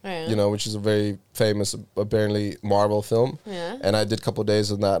t-shirt, you know, which is a very famous, apparently, Marvel film. Yeah. And I did a couple of days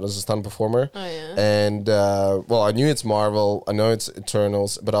of that as a stunt performer. Oh, yeah. And, well, I knew it's Marvel. I know it's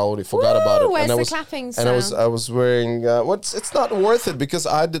Eternals, but I already forgot about it. Where's and the clapping And I sound? was wearing, it's not worth it because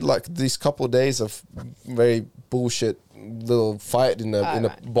I did like these couple of days of very bullshit little fight in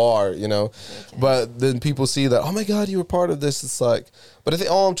a bar, you know. Okay. But then people see that, oh my God, you were part of this. It's like, but I think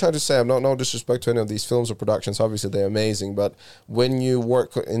all I'm trying to say, I'm not no disrespect to any of these films or productions. Obviously, they're amazing. But when you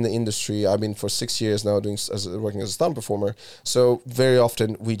work in the industry, I've been for 6 years now working as a stunt performer. So very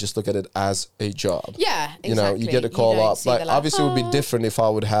often we just look at it as a job. Yeah, exactly. You know, you get a call don't up. see Like, the, obviously, it would be different if I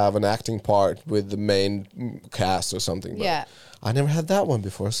would have an acting part with the main cast or something. But Yeah. I never had that one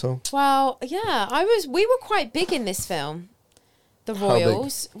before, so. Well, yeah, we were quite big in this film. The How big?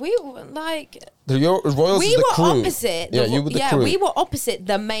 Royals. We were like... The Royals We is the were crew. opposite. Yeah, you were the crew. we were opposite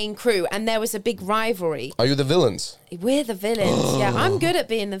the main crew, and there was a big rivalry. Are you the villains? We're the villains. Yeah, I'm good at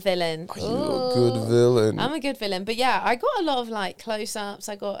being the villain. Are you a good villain? I'm a good villain, but yeah, I got a lot of like close-ups.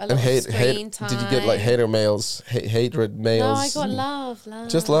 I got a lot And of screen time. did you get like hater mails, hatred mails? No, I got love.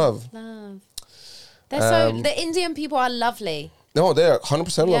 Just love. They're the Indian people are lovely. No, they're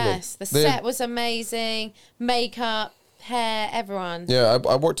 100% lovely. Yes, the set was amazing. Makeup, hair, everyone. Yeah,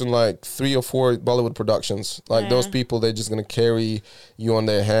 I worked in like 3 or 4 Bollywood productions. Like those people, they're just gonna carry you on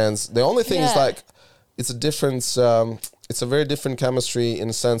their hands. The only thing is like, it's a difference. It's a very different chemistry in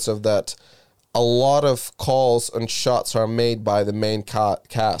the sense of that a lot of calls and shots are made by the main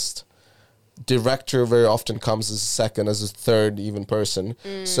cast. Director very often comes as a second, as a third even person.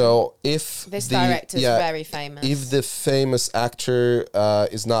 So if This director's very famous. If the famous actor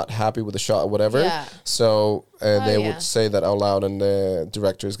is not happy with the shot or whatever, so they would say that out loud, and the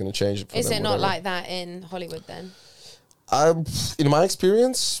director is going to change it for Is them. it not like that in Hollywood then? In my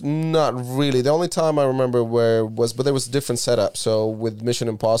experience, not really. The only time I remember but there was a different setup. So with Mission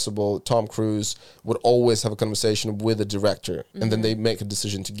Impossible, Tom Cruise would always have a conversation with the director, and then they make a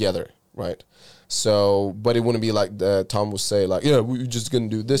decision together, right? So, but it wouldn't be like Tom would say like, yeah, we're just going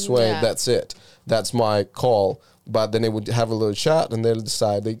to do this way. That's it. That's my call. But then they would have a little chat and they'll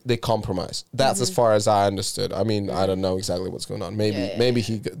decide, they compromise. That's as far as I understood. I mean, I don't know exactly what's going on. Maybe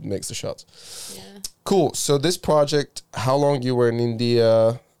he makes the shots. Yeah. Cool. So this project, how long you were in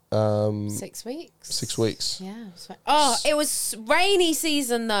India? 6 weeks. 6 weeks. Yeah. It was rainy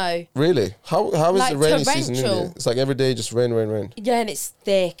season though. Really? How is Like the rainy season in torrential. India? It's like every day just rain, rain, rain. Yeah, and it's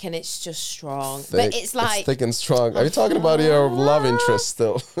thick and it's just strong. Thick. But it's like thick and strong. Are you talking about your love interest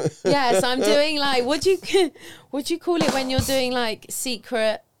still? yes, I'm doing like would you call it when you're doing like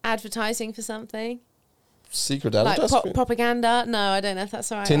secret advertising for something? Secret Like advertising? propaganda? No, I don't know if that's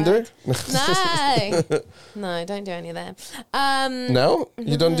the right Tinder? word. No, don't do any of them. No?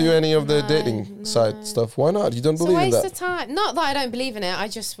 You don't do any of the dating site stuff? Why not? You don't believe in It's a that? waste of time. Not that I don't believe in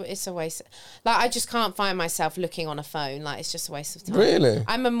it. It's a waste. Like I just can't find myself looking on a phone. Like it's just a waste of time. Really?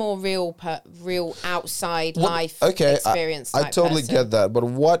 I'm a more real outside life Okay, experience. I type totally person. get that. But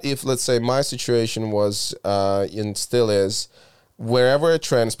what if, let's say, my situation was, and still is, wherever a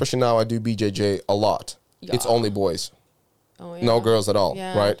trend, especially now I do BJJ a lot, it's only boys. Oh, yeah. No girls at all,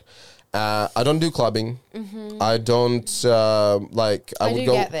 Yeah. right? I don't do clubbing. I don't like. I would do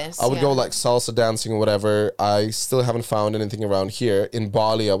go. get this, I would go yeah. like salsa dancing or whatever. I still haven't found anything around here. In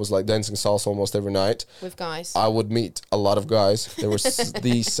Bali, I was like dancing salsa almost every night. With guys. I would meet a lot of guys. They were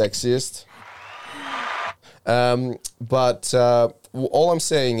the sexiest. But all I'm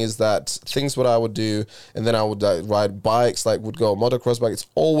saying is that things what I would do, and then I would ride bikes, like would go motocross bike. It's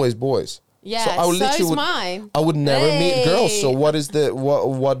always boys. Yeah, so I would so's mine. I would never meet girls. So Hey. what is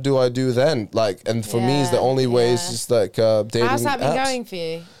what do I do then? Like, and for me, is the only way is just like dating. How's that been apps. going for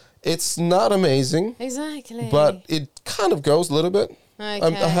you? It's not amazing, Exactly. but it kind of goes a little bit. I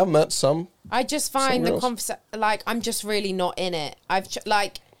Okay. have met some. I just find the girls. like I'm just really not in it. I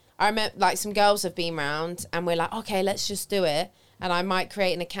remember like some girls have been round and we're like, okay, let's just do it. And I might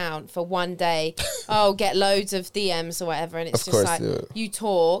create an account for one day. Get loads of DMs or whatever, and it's Of just course, like yeah. you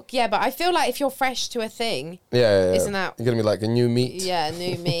talk. Yeah, but I feel like if you're fresh to a thing, Yeah. Isn't that- You're gonna be like a new meat? yeah,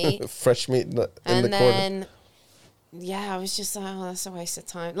 new meat. Fresh meat in the And corner. then, yeah, I was just like, oh, that's a waste of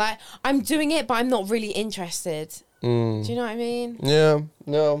time. Like, I'm doing it, but I'm not really interested. Do you know what I mean? Yeah,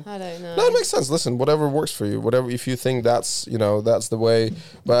 no. I don't know. No, it makes sense. Listen, whatever works for you, whatever, if you think that's, that's the way.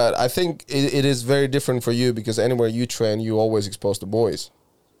 But I think it is very different for you because anywhere you train, you always exposed to boys.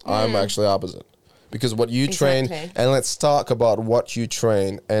 I'm actually opposite. Because what you train, and let's talk about what you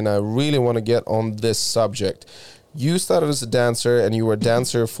train. And I really want to get on this subject. You started as a dancer, and you were a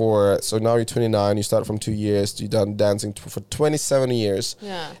dancer so now you're 29, you started from 2 years, you've done dancing for 27 years.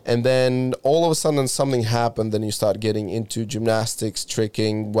 Yeah. And then all of a sudden something happened, then you start getting into gymnastics,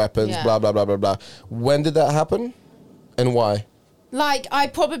 tricking, weapons, blah, blah, blah, blah, blah. When did that happen, and why? Like, I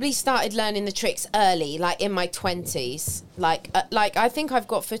probably started learning the tricks early, like in my 20s. Like I think I've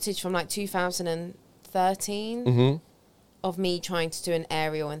got footage from like 2013 of me trying to do an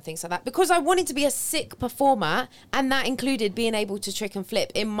aerial and things like that. Because I wanted to be a sick performer, and that included being able to trick and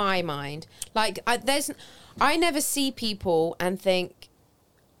flip in my mind. Like, I never see people and think,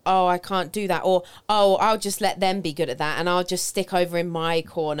 oh, I can't do that. Or, oh, I'll just let them be good at that and I'll just stick over in my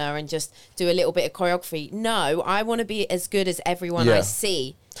corner and just do a little bit of choreography. No, I want to be as good as everyone I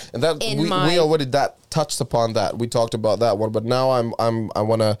see. And that we already touched upon that. We talked about that one, but now I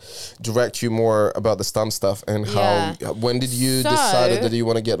want to direct you more about the stunt stuff and how. When did you decide that you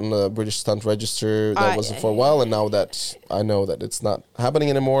want to get on the British Stunt Register? That wasn't for a while, and now that I know that it's not happening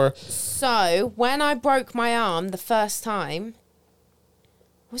anymore. So when I broke my arm the first time,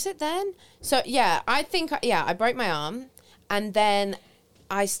 was it then? So yeah, I think I broke my arm, and then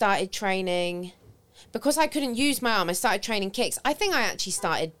I started training. Because I couldn't use my arm, I started training kicks. I think I actually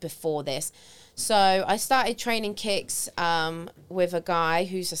started before this. So I started training kicks with a guy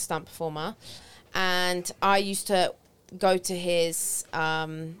who's a stunt performer. And I used to go to his...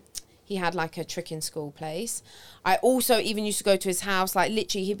 he had like a tricking school place. I also even used to go to his house. Like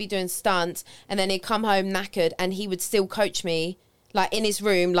literally he'd be doing stunts and then he'd come home knackered and he would still coach me. Like in his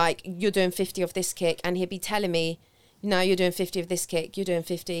room, like you're doing 50 of this kick. And he'd be telling me, no, you're doing 50 of this kick. You're doing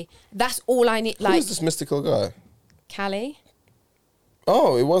 50. That's all I need. Who is this mystical guy? Callie.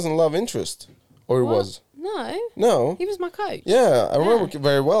 Oh, it wasn't love interest, or it was? No. He was my coach. Yeah, I remember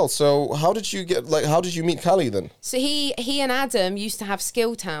very well. So how did you how did you meet Callie then? So he and Adam used to have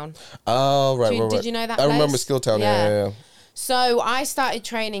Skilltown. Oh, right, Did you know that I place? remember Skilltown, yeah. So I started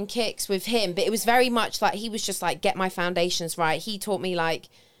training kicks with him, but it was very much like he was just like, get my foundations right. He taught me like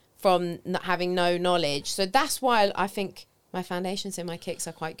from not having no knowledge. So that's why I think my foundations in my kicks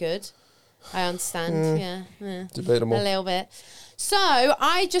are quite good. I understand, yeah. Debatable. A little bit. So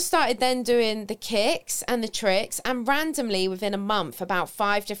I just started then doing the kicks and the tricks, and randomly within a month, about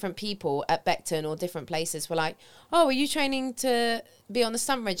 5 different people at Beckton or different places were like, oh, are you training to be on the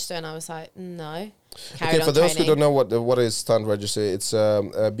stunt register? And I was like, no. Okay, for those who don't know what is stunt register, it's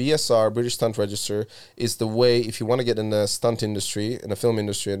BSR, British Stunt Register, is the way, if you want to get in the stunt industry, in the film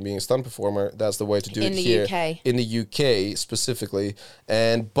industry and being a stunt performer, that's the way to do it here. In the UK specifically.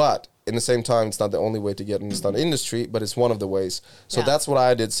 But in the same time, it's not the only way to get in the stunt industry, but it's one of the ways. So that's what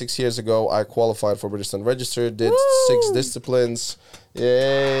I did 6 years ago. I qualified for British Stunt Register, did 6 disciplines.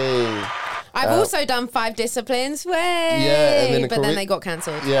 Yay! I've also done 5 disciplines. Way! Yeah, and then they got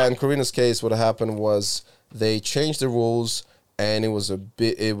cancelled. Yeah, in Karina's case, what happened was they changed the rules, and it was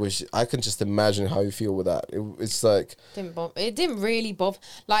I can just imagine how you feel with that. It's like... It didn't really bother.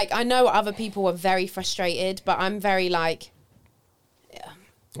 Like, I know other people were very frustrated, but I'm very like...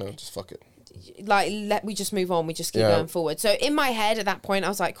 No, just fuck it. Like, we just move on. We just keep going forward. So in my head at that point, I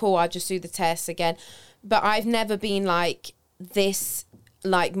was like, cool, I'll just do the tests again. But I've never been like this...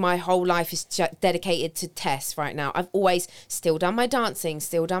 Like, my whole life is dedicated to tests right now. I've always still done my dancing,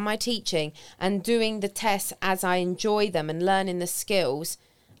 still done my teaching, and doing the tests as I enjoy them and learning the skills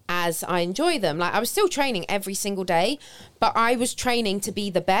as I enjoy them. Like, I was still training every single day, but I was training to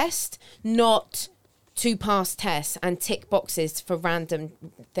be the best, not to pass tests and tick boxes for random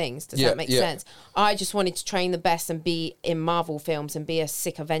things. Does that make sense? I just wanted to train the best and be in Marvel films and be a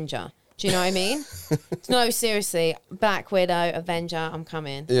sick Avenger. Do you know what I mean? No, seriously. Black Widow, Avenger, I'm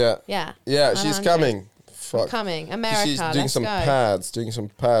coming. Yeah. Yeah. Yeah, she's coming. Fuck. I'm coming. America, she's doing let's some go. doing some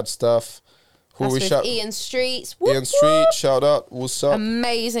pad stuff. That's with Ian Streets. Whoop, Ian Street, shout out. What's up?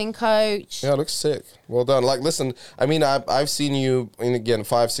 Amazing coach. Yeah, looks sick. Well done. Like, listen, I mean, I've seen you, and again,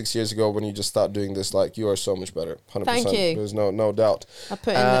 5-6 years ago when you just start doing this, like, you are so much better. 100%. Thank you. There's no doubt. I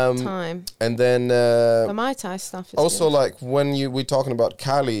put in the time. And then... the Muay Thai stuff is also, good. like, when we're talking about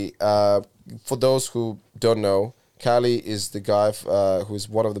Callie, for those who don't know, Kali is the guy who's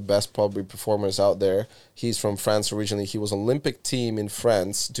one of the best probably performers out there. He's from France originally. He was Olympic team in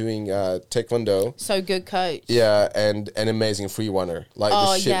France doing taekwondo. So good coach. Yeah, and an amazing free runner. Like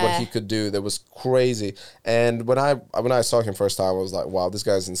the shit what he could do, that was crazy. And when I saw him first time, I was like, wow, this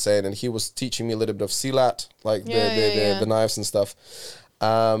guy's insane. And he was teaching me a little bit of silat, like the knives and stuff.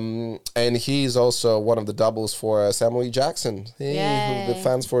 And he's also one of the doubles for Samuel L. Jackson. The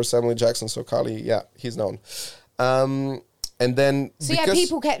fans for Samuel L. Jackson. So Kali, he's known. And then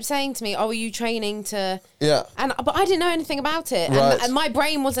people kept saying to me, "Oh, are you training to?" Yeah. But I didn't know anything about it, right. and my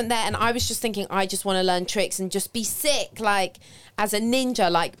brain wasn't there, and I was just thinking, I just want to learn tricks and just be sick, like as a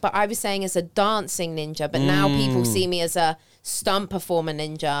ninja, like. But I was saying as a dancing ninja, but now people see me as a stunt performer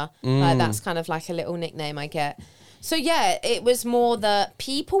ninja. Like that's kind of like a little nickname I get. So yeah, it was more that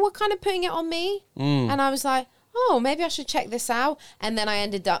people were kind of putting it on me, and I was like, oh, maybe I should check this out. And then I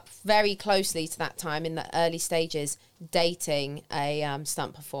ended up very closely to that time in the early stages dating a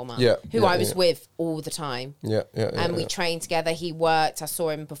stunt performer who I was with all the time. And we trained together. He worked. I saw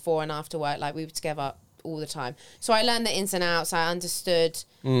him before and after work. Like we were together all the time. So I learned the ins and outs. I understood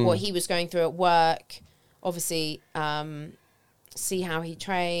what he was going through at work. Obviously, see how he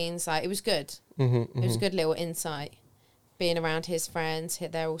trains. Like it was good. It was a good little insight. Being around his friends,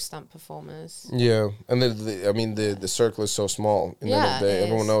 they're all stunt performers. Yeah, and the circle is so small. In the end of the day,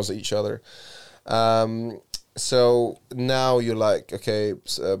 everyone knows each other. So now you're like, okay,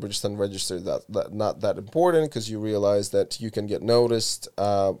 British Stunt Register, that not that important, because you realize that you can get noticed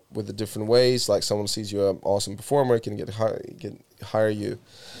with the different ways. Like someone sees you an awesome performer, can hire you.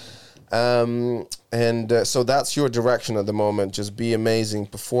 So that's your direction at the moment, just be amazing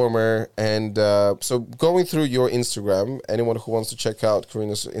performer. And so going through your Instagram, anyone who wants to check out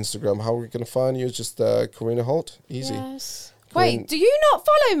Karina's Instagram, how are we going to find you? It's just Karina Holt, easy. Yes. Wait, do you not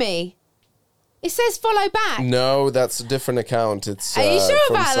follow me? It says follow back. No, that's a different account. It's are you sure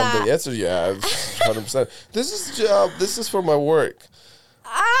about that? Yes, 100%. This is for my work.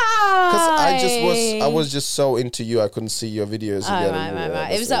 Because I was just so into you, I couldn't see your videos again.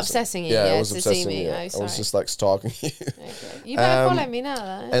 Right. It was obsessing you. Yeah, it was to obsessing see me. I was just like stalking you. Okay. You better follow me now,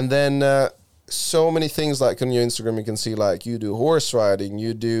 though. And then so many things, like on your Instagram, you can see like you do horse riding,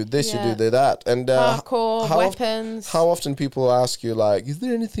 you do this, you do that, and parkour, weapons. How often people ask you like, is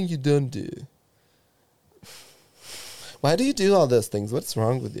there anything you don't do? Why do you do all those things? What's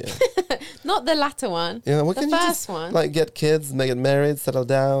wrong with you? Not the latter one. Yeah, the first one. Like get kids, get married, settle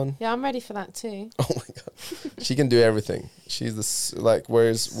down. Yeah, I'm ready for that too. Oh my god, she can do everything. She's this where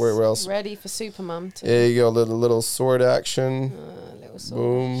else? Ready for Supermum too. There you go, little sword action. Little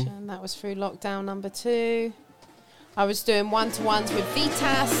sword action. That was through lockdown number 2. I was doing 1-to-1s with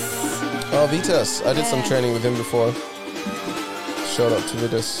Vitas. Oh, Vitas! I did some training with him before. Shout out to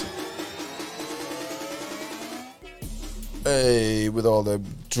Vitas. Hey, with all the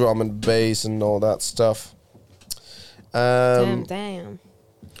drum and bass and all that stuff. Damn.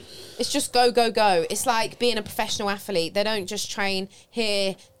 It's just go. It's like being a professional athlete. They don't just train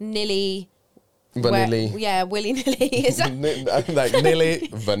here, nilly. Vanilli. Willy-nilly. Is that? Like nilly,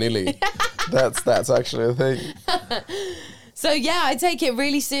 vanilli. That's actually a thing. So yeah, I take it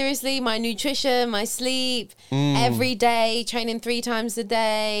really seriously. My nutrition, my sleep, every day, training 3 times a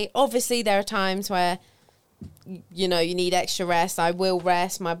day. Obviously, there are times where you need extra rest. I will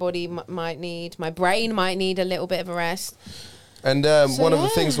rest. My body my brain might need a little bit of a rest. And one of the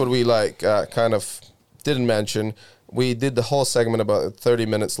things what we kind of didn't mention, we did the whole segment about 30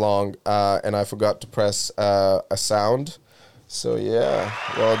 minutes long, and I forgot to press a sound. So yeah,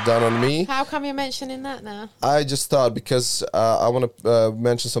 well done on me. How come you're mentioning that now? I just thought, because I want to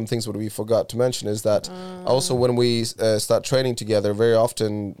mention some things what we forgot to mention, is that also when we start training together, very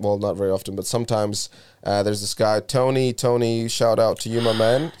often, well, not very often, but sometimes there's this guy, Tony. Tony, shout out to you, my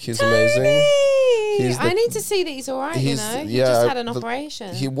man. He's Tony! Amazing. I need to see that he's all right, He just had an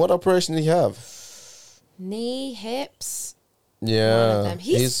operation. What operation did he have? Knee, hips. Yeah.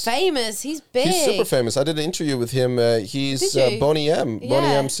 He's famous. He's big. He's super famous. I did an interview with him. He's Boney M. Boney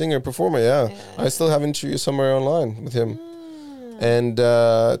M singer, performer, yeah. I still have an interview somewhere online with him. And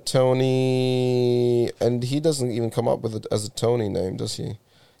Tony... And he doesn't even come up with it as a Tony name, does he?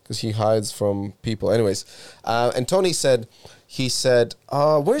 Because he hides from people. Anyways. And Tony said... He said,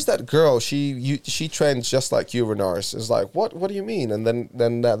 where's that girl? She trains just like you, Renars. It's like, what do you mean? And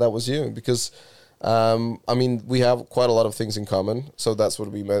then that was you. Because... we have quite a lot of things in common, so that's what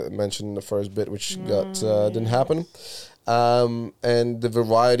we mentioned in the first bit, which didn't happen, and the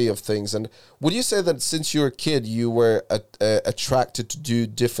variety of things. And would you say that since you were a kid, you were attracted to do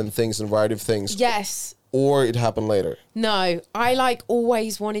different things and variety of things? Yes, or it happened later? No, I like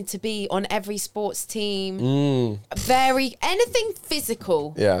always wanted to be on every sports team. Anything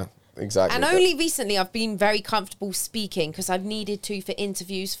physical. Yeah, exactly. And only recently I've been very comfortable speaking because I've needed to for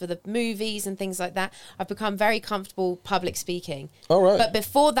interviews for the movies and things like that. I've become very comfortable public speaking. All right. But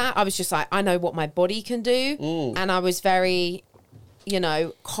before that, I was just like, I know what my body can do. And I was very,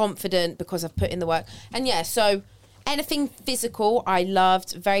 confident because I've put in the work. And yeah, so anything physical, I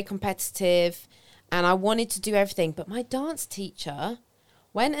loved, very competitive. And I wanted to do everything. But my dance teacher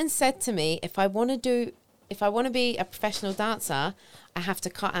went and said to me, if I want to be a professional dancer, I have to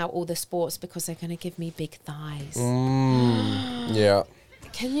cut out all the sports because they're going to give me big thighs. Yeah.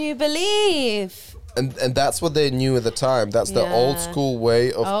 Can you believe? And that's what they knew at the time. That's the old school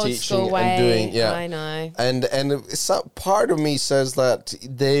way of teaching and doing. Yeah, I know. And part of me says that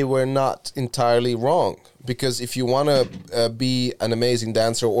they were not entirely wrong, because if you want to be an amazing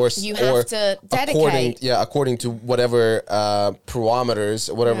dancer, you have to dedicate. According to whatever parameters,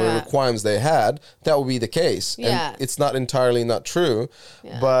 whatever requirements they had, that would be the case. Yeah. And it's not entirely not true,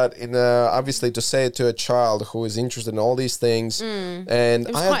 but obviously to say it to a child who is interested in all these things, and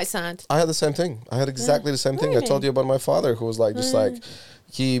it was quite sad. I had the same thing. I had exactly the same thing. Really? I told you about my father, who was like, just like,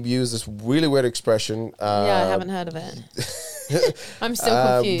 he used this really weird expression. I haven't heard of it. I'm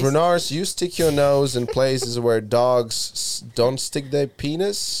still confused. Brunars, you stick your nose in places where dogs don't stick their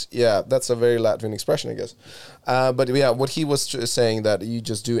penis. Yeah, that's a very Latvian expression, I guess. But yeah, what he was saying, that you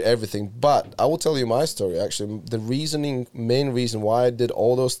just do everything. But I will tell you my story, actually. The main reason why I did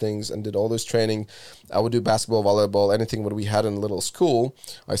all those things and did all this training, I would do basketball, volleyball, anything what we had in a little school.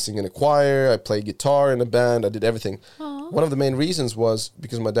 I sing in a choir, I play guitar in a band, I did everything. Aww. One of the main reasons was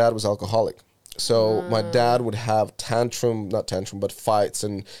because my dad was alcoholic. So my dad would have but fights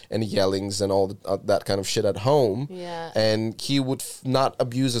and yellings and all that kind of shit at home. Yeah. And he would not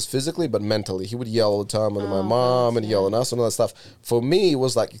abuse us physically, but mentally. He would yell all the time at my mom and yell at us and all that stuff. For me, it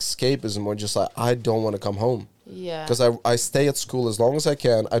was like escapism, or just like, I don't want to come home. Yeah. Because I stay at school as long as I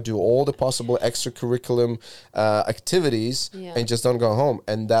can. I do all the possible extracurriculum activities and just don't go home.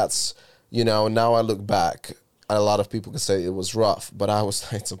 And that's, now I look back, a lot of people can say it was rough, but I was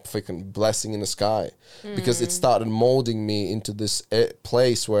like, it's a freaking blessing in the sky, because it started molding me into this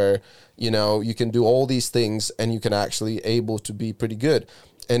place where, you can do all these things and you can actually able to be pretty good.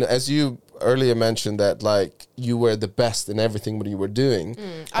 And as you earlier mentioned that, like, you were the best in everything what you were doing.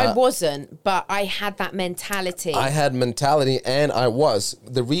 I wasn't, but I had that mentality. I had mentality, and I was.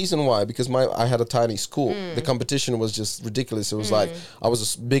 The reason why, because I had a tiny school. The competition was just ridiculous. It was like I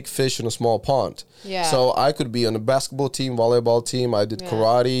was a big fish in a small pond. Yeah. So I could be on a basketball team, volleyball team. I did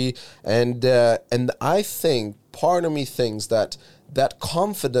karate, and I think part of me thinks that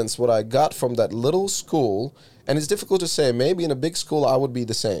confidence what I got from that little school. And it's difficult to say. Maybe in a big school, I would be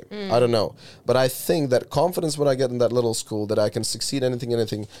the same. I don't know. But I think that confidence when I get in that little school, that I can succeed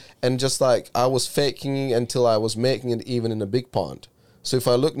anything. And just like I was faking until I was making it even in a big pond. So if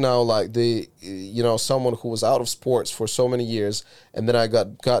I look now like someone who was out of sports for so many years, and then I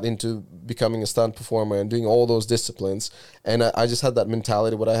got into becoming a stunt performer and doing all those disciplines. And I just had that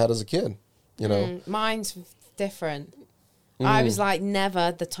mentality what I had as a kid, Mine's different. I was like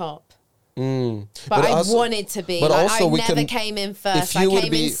never the top. But I wanted to be. But like, also I never came in first. I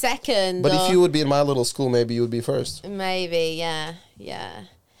came in second. But if you would be in my little school, maybe you would be first. Maybe, yeah.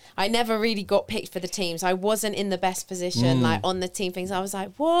 I never really got picked for the teams. I wasn't in the best position, like on the team things. I was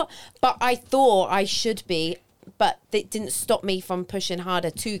like, what? But I thought I should be. But it didn't stop me from pushing harder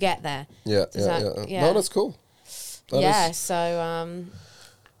to get there. Yeah. No, that's cool. So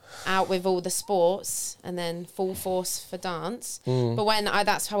out with all the sports and then full force for dance. But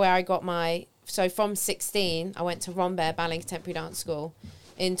that's where I got so from 16, I went to Rambert Ballet Contemporary Dance School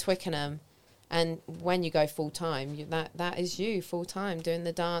in Twickenham. And when you go full time, that is you full time doing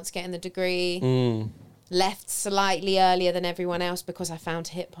the dance, getting the degree. Left slightly earlier than everyone else because I found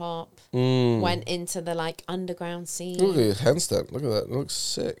hip hop. Went into the underground scene. Look at your handstand. Look at that. It looks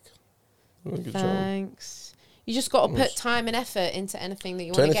sick. Good Thanks. You just got to put time and effort into anything that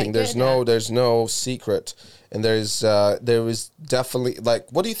you want to get good at. There's no secret, and there is definitely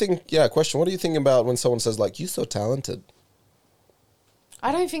what do you think? Yeah, question. What do you think about when someone says you're so talented?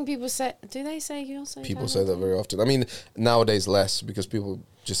 I don't think people say. Do they say you're so? People talented? say that very often. I mean, nowadays less because people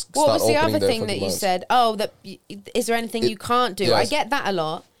just what start was the opening other their thing that you minds. said? Is there anything you can't do? Yes. I get that a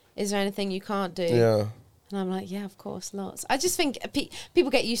lot. Is there anything you can't do? Yeah. And I'm like, yeah, of course, lots. I just think people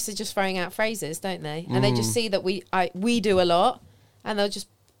get used to just throwing out phrases, don't they? And they just see that we do a lot, and they'll just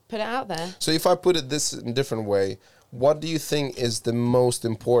put it out there. So if I put it this in a different way, what do you think is the most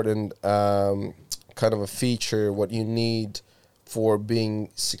important kind of a feature, what you need for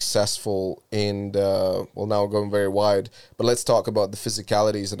being successful in the, well, now we're going very wide, but let's talk about the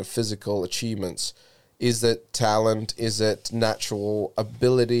physicalities and the physical achievements. Is it talent? Is it natural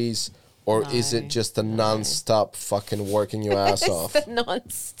abilities? Or is it just the non-stop fucking working your ass off? The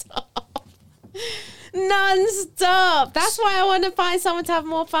non-stop. Non-stop. That's why I want to find someone to have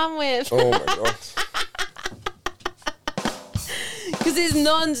more fun with. Oh my God. Because it's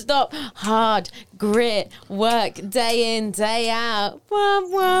non-stop, hard, grit, work, day in, day out.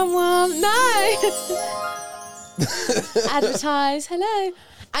 Womp, womp, womp. No. Advertise, hello.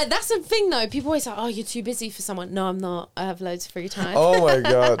 And that's the thing, though. People always say, oh, you're too busy for someone. No, I'm not. I have loads of free time. Oh, my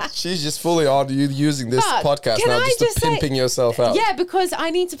God. She's just fully on you using this podcast now just to pimping yourself out. Yeah, because I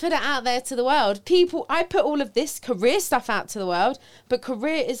need to put it out there to the world. People, I put all of this career stuff out to the world, but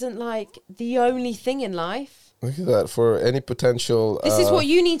career isn't like the only thing in life. Look at that. For any potential... This is what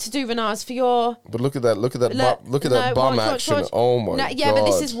you need to do, Renaz, for your... But look at that. Look at that. Look at that bomb action. Watch. Oh, my God. Yeah, but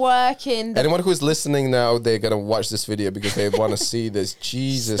this is working. Anyone who's listening now, they're going to watch this video because they want to see this.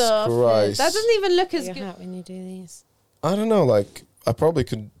 Jesus Christ. That doesn't even look as good when you do these. I don't know. Like, I probably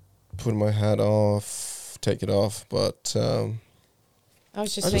could put my hat off, take it off, but... I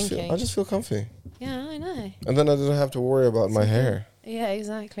was just thinking. I just feel comfy. Yeah, I know. And then I don't have to worry about my hair. Yeah,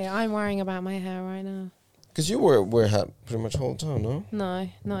 exactly. I'm worrying about my hair right now. Because you wear a hat pretty much all the time, no? No,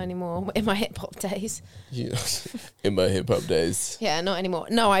 not anymore. In my hip hop days. In my hip hop days. Yeah, not anymore.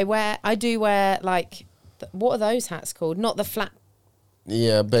 No, I do wear like, what are those hats called? Not the flat.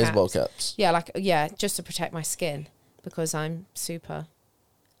 Yeah, baseball caps. Yeah, just to protect my skin because I'm super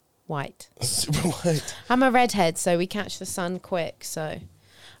white. Super white. I'm a redhead, so we catch the sun quick. So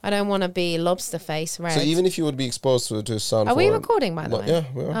I don't want to be lobster face red. So even if you would be exposed to sun, are we recording by the way? Yeah,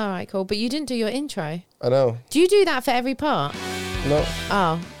 we are. All right, cool. But you didn't do your intro. I know. Do you do that for every part? No.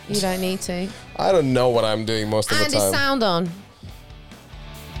 Oh, you don't need to. I don't know what I'm doing most of the time. And is sound on.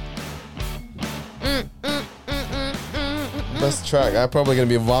 Best track. I'm probably going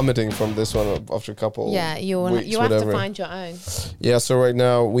to be vomiting from this one after a couple. Yeah, you have to find your own. Yeah, so right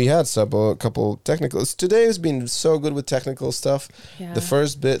now we had a couple technicals. Today has been so good with technical stuff. Yeah. The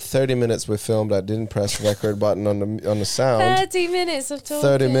first bit, 30 minutes we filmed. I didn't press the record button on the sound. 30 minutes of talking.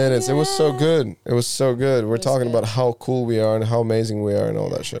 30 minutes. Yeah. It was so good. It was so good. We're talking about how cool we are and how amazing we are and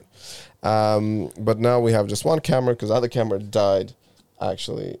all that shit. But now we have just one camera because the other camera died,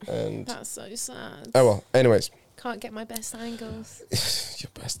 actually. And that's so sad. Oh, well, anyways. Can't get my best angles. Your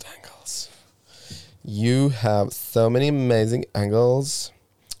best angles. You have so many amazing angles.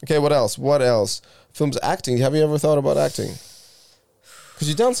 Okay, what else? What else? Films, acting. Have you ever thought about acting? Because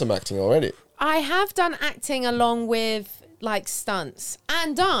you've done some acting already. I have done acting along with like stunts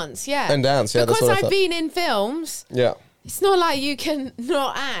and dance, yeah. And dance, yeah. Because I've been in films. Yeah. It's not like you can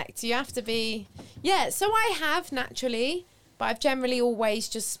not act. You have to be. Yeah, so I have naturally, but I've generally always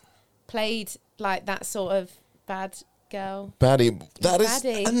just played like that sort of bad girl. Baddie. That is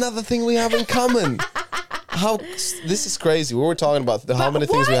another thing we have in common. This is crazy. We were talking about how many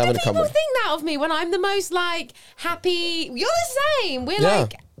things we have in common. Why do people think that of me when I'm the most like happy? You're the same. We're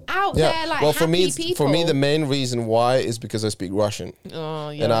like out there like happy people. For me, the main reason why is because I speak Russian. Oh,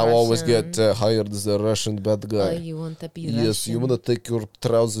 yeah. And I always get hired as a Russian bad guy. Oh, you want to be Russian? Yes, you want to take your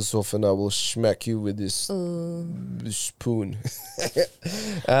trousers off and I will smack you with this spoon.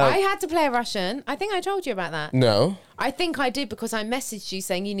 I had to play a Russian. I think I told you about that. No. I think I did because I messaged you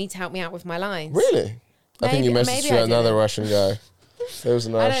saying you need to help me out with my lines. Really? I think you messaged to another Russian guy. There was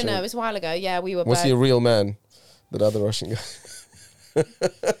another. I don't know. It was a while ago. Yeah, we were. Was he a real man? That other Russian guy.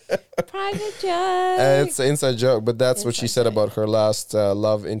 Private joke. It's an inside joke, but that's what she said about her last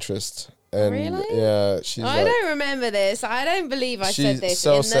love interest. And really? Yeah, she's. I don't remember this. I don't believe I said this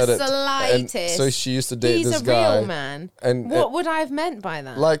so in the slightest. And so she used to date this guy. He's a real man. And what would I have meant by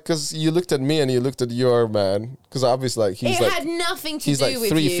that? Like, because you looked at me and you looked at your man. Because obviously, like he's had nothing to do with you. He's like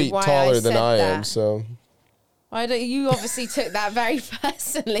 3 feet taller than I am. So. You obviously took that very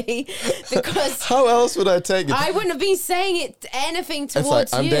personally because how else would I take it? I wouldn't have been saying it anything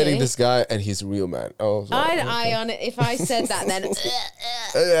towards I'm dating this guy and he's a real man. Oh, I'd eye on it if I said that then.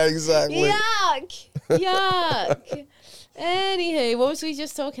 Yeah, exactly. Yuck. Anywho, what was we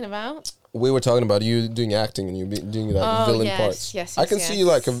just talking about? We were talking about you doing acting and you doing that villain parts. Yes, I can see you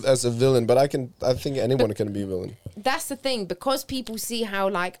like as a villain, but I think anyone can be a villain. That's the thing, because people see how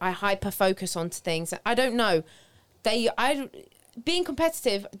like I hyper focus onto things. I don't know. Being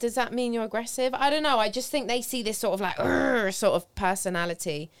competitive, does that mean you're aggressive? I don't know. I just think they see this sort of like sort of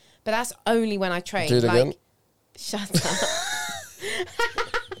personality, but that's only when I train. Do it again. Shut up.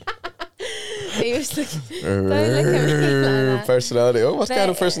 He was looking, don't look at me like that. Personality. Oh, what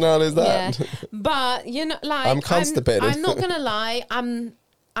kind of personality is that? Yeah. But you know, like I'm constipated. I'm not gonna lie.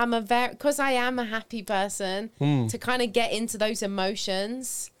 I'm a very, because I am a happy person. To kind of get into those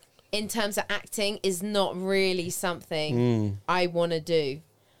emotions in terms of acting is not really something I want to do.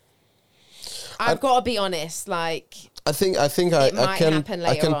 I've got to be honest. Like, I think I can happen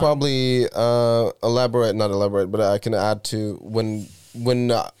later on. probably not elaborate, but I can add to when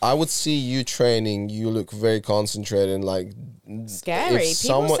I would see you training, you look very concentrated and like scary. If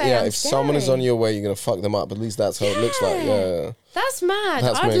someone, if scary. someone is on your way, you're gonna fuck them up. At least that's how it looks like. Yeah, that's mad.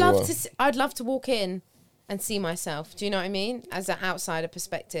 That's I'd love to walk in and see myself. Do you know what I mean? As an outsider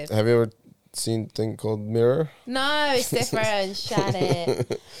perspective. Have you ever seen a thing called Mirror? No, it's different. Shut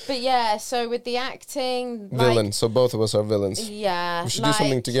it. But yeah, so with the acting, Villain. like, So both of us are villains. Yeah, We should do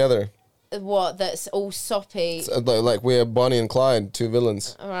something together. What? That's all soppy. Like we're Bonnie and Clyde, two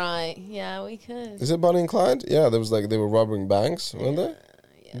villains. Right. Yeah, we could. Is it Bonnie and Clyde? Yeah, there was like they were robbing banks, weren't they?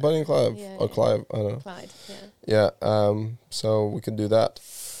 Yeah. Bonnie and Clyde or Clive, I don't know. Clyde. Yeah. Yeah. So we can do that.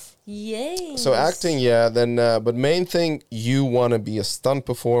 Yay. So acting, yeah. Then, but main thing, you want to be a stunt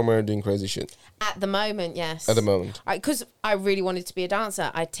performer doing crazy shit. At the moment, yes. At the moment, because I really wanted to be a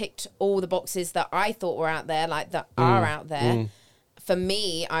dancer. I ticked all the boxes that I thought were out there, like that are out there. For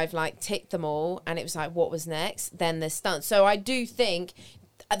me, I've like ticked them all, and it was like, what was next? Then the stunt. So I do think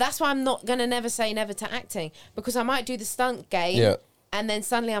that's why I'm not gonna never say never to acting, because I might do the stunt game. Yeah. And then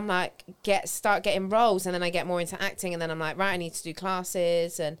suddenly I'm like, start getting roles, and then I get more into acting, and then I'm like, right, I need to do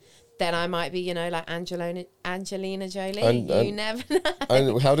classes, and then I might be, you know, like Angelina Jolie. You never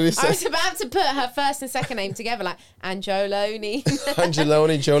know. How do you say? I was about to put her first and second name together, like Angeloni.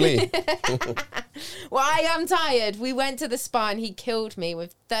 Angeloni Jolie. Well, I am tired. We went to the spa and he killed me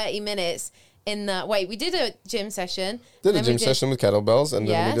with 30 minutes in the... Wait, we did a gym session. Did a gym session with kettlebells, and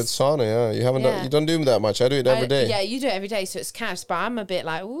then we did sauna. Yeah, you haven't done, you don't do that much. I do it every day. Yeah, you do it every day, so it's cash. But I'm a bit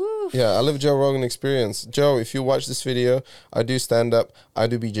like, woo. Yeah, I live Joe Rogan experience. Joe, if you watch this video, I do stand up, I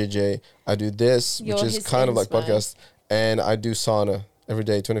do BJJ, I do this, which is kind of like podcast, and I do sauna every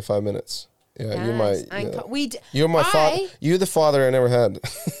day, 25 minutes. Yeah, you're my father. You're the father I never had.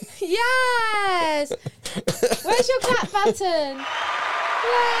 Yes. Where's your clap button?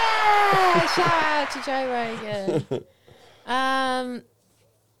 Yeah. Shout out to Joe Rogan.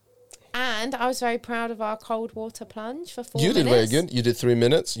 And I was very proud of our cold water plunge for 4 minutes. You did very good. You did 3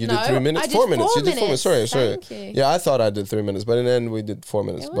 minutes. You did 3 minutes. I did 4 minutes. You did 4 minutes. 4 minutes. Sorry. Thank you. Yeah, I thought I did 3 minutes, but in the end we did 4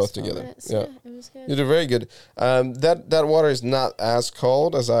 minutes both together. Yeah, it was good. You did very good. That water is not as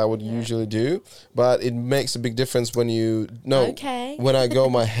cold as I would usually do, but it makes a big difference when when I go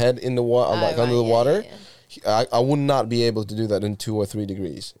my head in the water, under the water. Yeah. I would not be able to do that in 2 or 3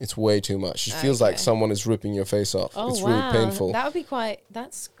 degrees. It's way too much. It feels like someone is ripping your face off. It's really painful. That would be quite.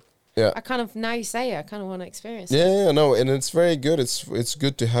 Yeah. I kind of, now you say it, I kind of want to experience it. Yeah, no, and it's very good. It's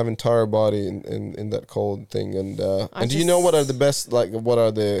good to have entire body in that cold thing. And do you know what are the best, like, what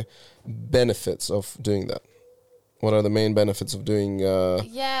are the benefits of doing that? What are the main benefits of doing what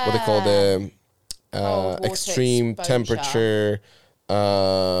they call the extreme temperature,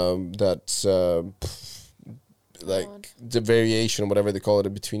 that's like the variation, whatever they call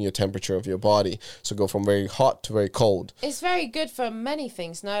it, between your temperature of your body. So go from very hot to very cold. It's very good for many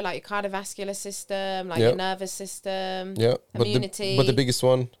things, no? Like your cardiovascular system, like your nervous system, immunity. But the biggest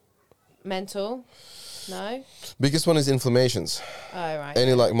one? Mental. No? Biggest one is inflammations. Oh, right.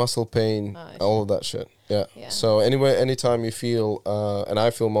 Any like muscle pain, all of that shit. Yeah. So anyway, anytime you feel, and I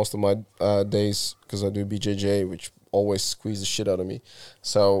feel most of my days, because I do BJJ, which always squeeze the shit out of me.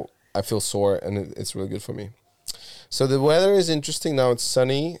 So I feel sore, and it's really good for me. So the weather is interesting. Now it's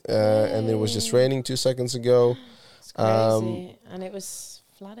sunny, and it was just raining 2 seconds ago. It's crazy. And it was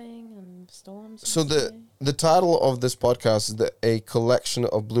flooding and storms. So the title of this podcast is A Collection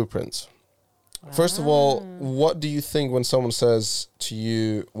of Blueprints. First of all, what do you think when someone says to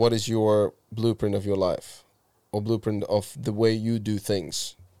you, what is your blueprint of your life? Or blueprint of the way you do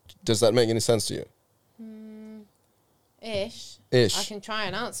things? Does that make any sense to you? Ish. I can try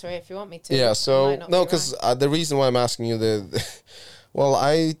and answer it if you want me to. Yeah, so, no, because the reason why I'm asking you well,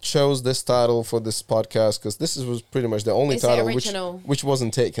 I chose this title for this podcast because this was pretty much the only title which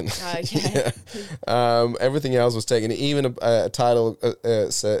wasn't taken. Okay. Everything else was taken. Even a title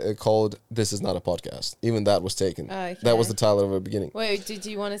called "This Is Not a Podcast." Even that was taken. Okay. That was the title of the beginning. Wait, did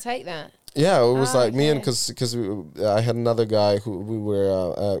you want to take that? Yeah, it was like me and because I had another guy who we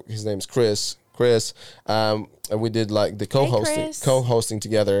were. His name's Chris. And we did like the co-hosting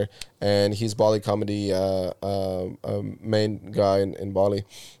together, and he's Bali comedy main guy in Bali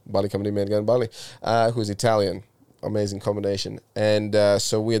comedy main guy in Bali, who's Italian. amazing combination. And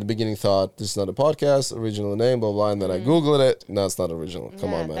so we at the beginning thought this is not a podcast, original name, blah blah. And then I googled it. No, it's not original.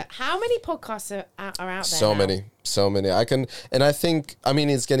 Come on, man. How many podcasts are out there? So many. I think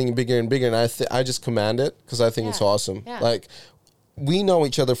it's getting bigger and bigger. And I just command it because I think it's awesome. Yeah. Like, we know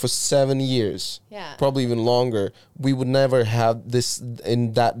each other for 7 years, probably even longer. We would never have this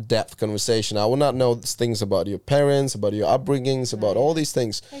in that depth conversation. I would not know things about your parents, about your upbringings, about all these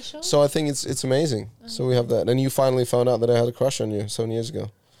things. Sure? So I think it's amazing. So we have that. And you finally found out that I had a crush on you 7 years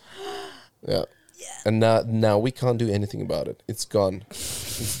ago. Yeah. And now we can't do anything about it. It's gone.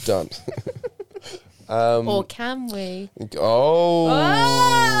 It's done. Or can we? Oh,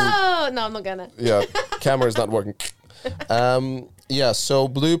 no, I'm not gonna. Yeah, camera's not working. So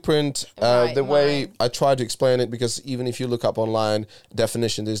Blueprint, the way I try to explain it, because even if you look up online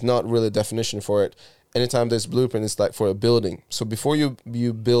definition, there's not really a definition for it. Anytime there's Blueprint, it's like for a building. So before you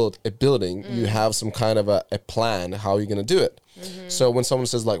build a building, you have some kind of a plan how you're going to do it. Mm-hmm. So when someone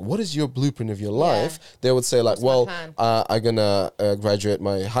says like, what is your blueprint of your life? They would say like, I'm going to graduate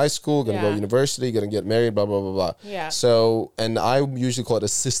my high school, going to go to university, going to get married, blah, blah, blah, blah. Yeah. So, and I usually call it a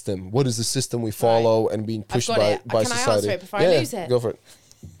system. What is the system we follow and being pushed by Can society? I answer it before I lose it? Go for it.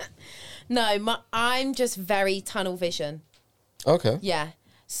 No, I'm just very tunnel vision. Okay. Yeah.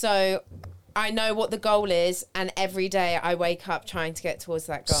 So I know what the goal is, and every day I wake up trying to get towards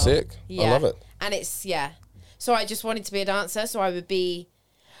that goal. Sick. Yeah. I love it. And so I just wanted to be a dancer, so I would be,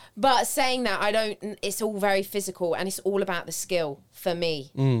 but saying that, it's all very physical, and it's all about the skill for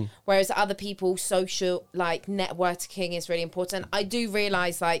me. Whereas other people, social, like networking is really important. I do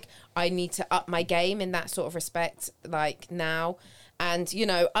realize like I need to up my game in that sort of respect, like now. And,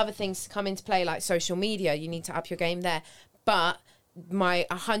 other things come into play, like social media, you need to up your game there. But my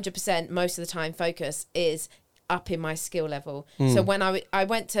 100% most of the time focus is upping my skill level. So when I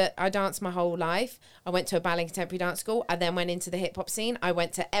danced my whole life. I went to a ballet contemporary dance school. I then went into the hip hop scene. I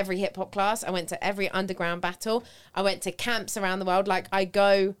went to every hip hop class. I went to every underground battle. I went to camps around the world. Like, I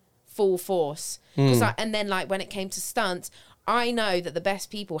go full force. And then like when it came to stunts, I know that the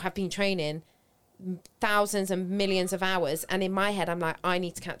best people have been training thousands and millions of hours. And in my head, I'm like, I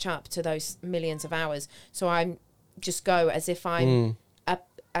need to catch up to those millions of hours. So I'm just go as if I'm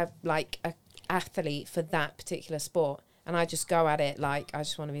a athlete for that particular sport, and I just go at it like I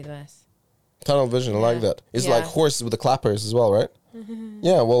just want to be the best. Tunnel vision, I like that. It's like horses with the clappers as well, right?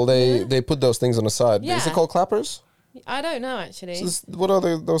 Yeah, well they put those things on the side. Is it called clappers? I don't know actually. So what are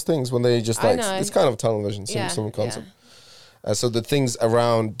those things when they just like, it's kind of tunnel vision, some concept. So the things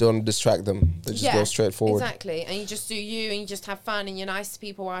around don't distract them. They just go straight forward. Exactly. And you just do you, and you just have fun, and you're nice to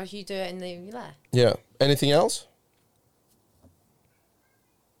people while you do it, and you're there. Yeah. Anything else?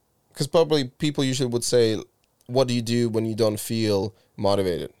 Because probably people usually would say, what do you do when you don't feel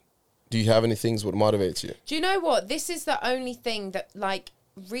motivated? Do you have any things what motivates you? Do you know what? This is the only thing that, like,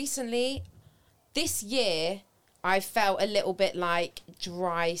 recently, this year, I felt a little bit like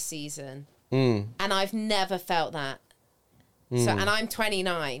dry season. And I've never felt that. So, and I'm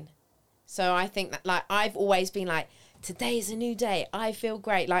 29. So I think that, like, I've always been like, today is a new day. I feel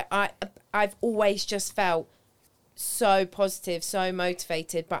great. Like, I've always just felt so positive, so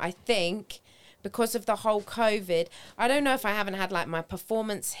motivated. But I think because of the whole COVID, I don't know if I haven't had like my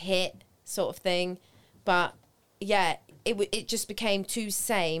performance hit sort of thing, but yeah, it just became too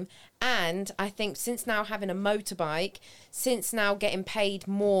same. And I think since now having a motorbike, since now getting paid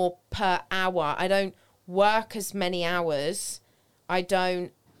more per hour, I don't work as many hours, I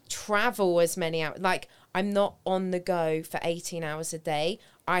don't travel as many hours, like I'm not on the go for 18 hours a day.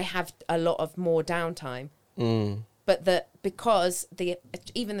 I have a lot of more downtime. But because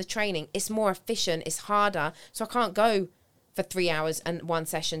even the training, it's more efficient, it's harder. So I can't go for 3 hours and one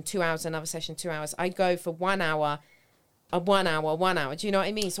session, 2 hours, another session, 2 hours. I go for 1 hour, 1 hour, 1 hour. Do you know what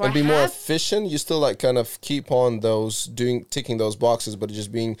I mean? So and be more efficient. You still like kind of keep on ticking those boxes, but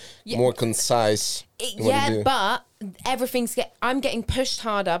just being more concise. But I'm getting pushed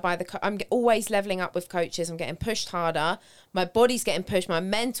harder by I'm always leveling up with coaches. I'm getting pushed harder. My body's getting pushed. My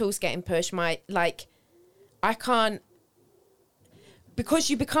mental's getting pushed. I can't, because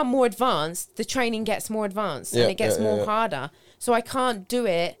you become more advanced, the training gets more advanced and it gets more harder. So I can't do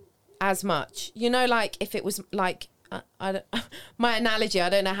it as much. You know, like if it was like, my analogy, I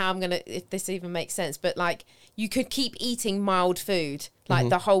don't know how if this even makes sense, but like you could keep eating mild food like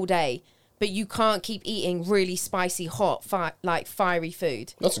the whole day, but you can't keep eating really spicy, hot, fiery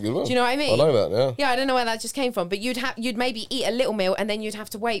food. That's a good one. Do you know what I mean? I like that, yeah. Yeah, I don't know where that just came from, but you'd maybe eat a little meal and then you'd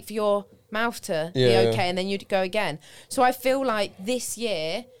have to wait for your mouth to be okay, and then you'd go again. So I feel like this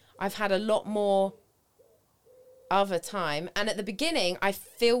year I've had a lot more other time. And at the beginning, I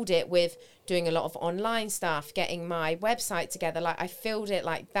filled it with doing a lot of online stuff, getting my website together. Like I filled it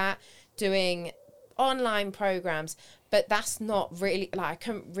like that, doing online programs. But that's not really, like I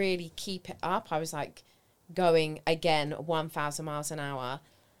couldn't really keep it up. I was like going again 1,000 miles an hour.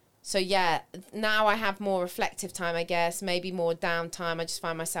 So yeah, now I have more reflective time, I guess, maybe more downtime. I just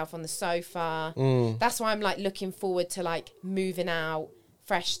find myself on the sofa. That's why I'm like looking forward to like moving out,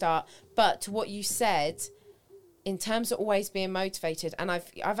 fresh start. But to what you said, in terms of always being motivated, and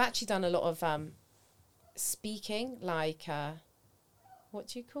I've actually done a lot of speaking, like what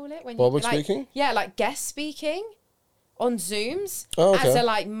do you call it? When Public like, speaking? Yeah, like guest speaking on Zooms okay. as a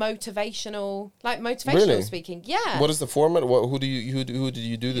like motivational Really? speaking. Yeah. What is the format? Who did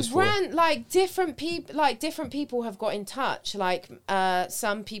you do this for? Like different people have got in touch. Like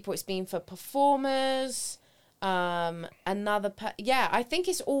some people it's been for performers. I think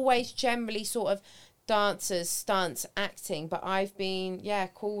it's always generally sort of dancers, stunts, acting, but I've been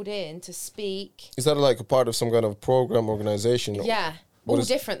called in to speak. Is that like a part of some kind of program organization? Yeah. All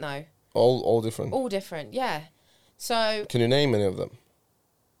different though. All different. All different, yeah. So can you name any of them?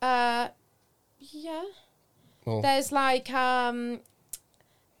 Yeah. Oh. There's like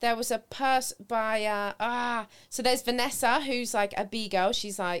there was a person by so there's Vanessa, who's like a B-girl.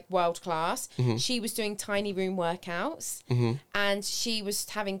 She's like world class. Mm-hmm. She was doing tiny room workouts, and she was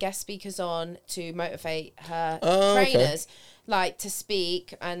having guest speakers on to motivate her trainers, like to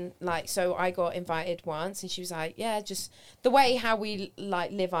speak. And like, so I got invited once, and she was like, yeah, just the way how we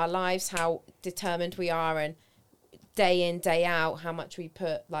like live our lives, how determined we are, and day in, day out, how much we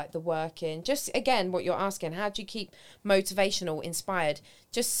put like the work in. Just again, what you're asking, how do you keep motivational, inspired?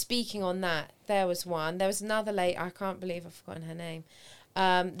 Just speaking on that. There was one. There was another lady, I can't believe I've forgotten her name.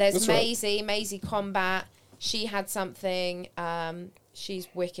 There's Maisie Combat. She had something. She's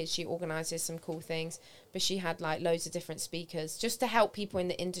wicked. She organises some cool things. But she had like loads of different speakers just to help people in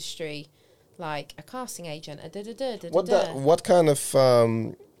the industry, like a casting agent. What kind of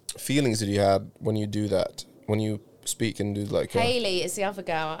feelings did you have when you do that? When you speak and do like Hayley is the other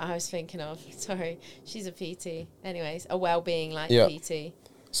girl I was thinking of. Sorry, she's a PT. Anyways, a well-being PT.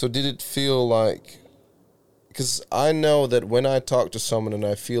 So did it feel like, because I know that when I talk to someone and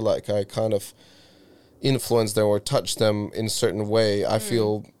I feel like I kind of influence them or touch them in a certain way, I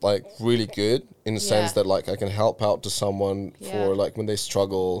feel like really good in the sense that like I can help out to someone for like when they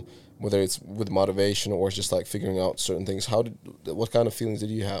struggle, whether it's with motivation or just like figuring out certain things. What kind of feelings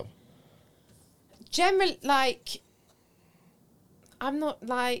did you have? Generally, like, I'm not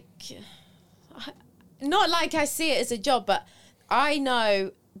like I see it as a job, but I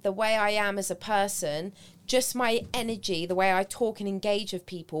know the way I am as a person, just my energy, the way I talk and engage with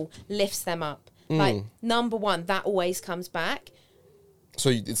people lifts them up. Like, number one, that always comes back. So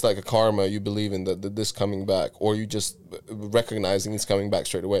it's like a karma, you believe in that this coming back, or you just recognizing it's coming back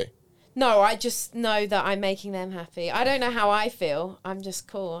straight away? No, I just know that I'm making them happy. I don't know how I feel. I'm just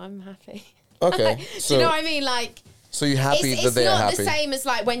cool. I'm happy. Okay. So, do you know what I mean? Like, so you're happy that they're happy. It's not the same as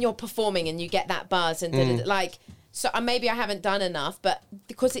like when you're performing and you get that buzz and like. So maybe I haven't done enough, but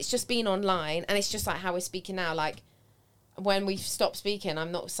because it's just been online and it's just like how we're speaking now. Like when we stop speaking,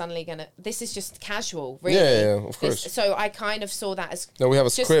 I'm not suddenly gonna. This is just casual, really. Yeah, of course. So I kind of saw that as. No, we have a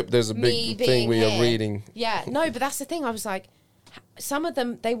script. There's a big thing we are reading. Yeah, no, but that's the thing. I was like. Some of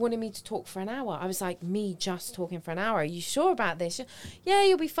them, they wanted me to talk for an hour. I was like, me just talking for an hour? Are you sure about this? Yeah,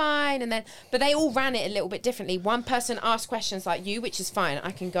 you'll be fine. And then, but they all ran it a little bit differently. One person asked questions like you, which is fine.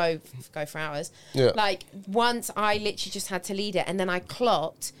 I can go for hours. Yeah. Like once I literally just had to lead it. And then I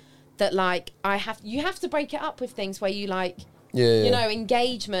clocked that like you have to break it up with things where you like, you know,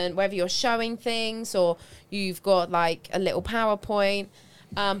 engagement, whether you're showing things or you've got like a little PowerPoint.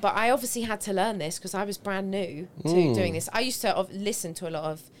 But I obviously had to learn this because I was brand new to doing this. I used to listen to a lot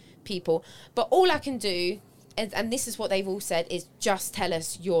of people. But all I can do, and this is what they've all said, is just tell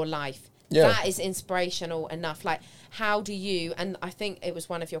us your life. Yeah. That is inspirational enough. Like, how do you, and I think it was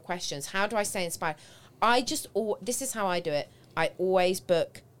one of your questions, how do I stay inspired? This is how I do it. I always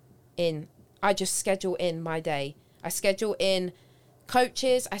book in. I just schedule in my day. I schedule in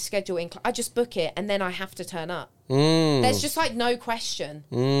coaches. I just book it, and then I have to turn up. There's just like no question.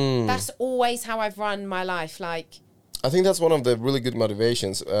 That's always how I've run my life. Like, I think that's one of the really good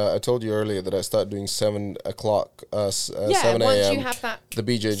motivations. I told you earlier that I start doing 7 o'clock, 7 once a.m. you have that the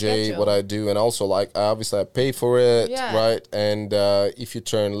BJJ, schedule. what I do, and also like obviously I pay for it, Yeah. right? And if you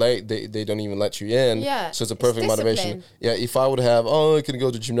turn late, they don't even let you in. Yeah, So it's a it's perfect motivation. discipline. Yeah, if I would have, I can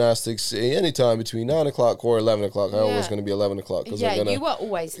go to gymnastics anytime between 9 o'clock or 11 o'clock. I always going to be 11 o'clock. Yeah, you were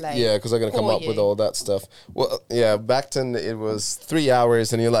always late. Yeah, because I'm going to come Poor up with you. all that stuff. Well, yeah, back then it was 3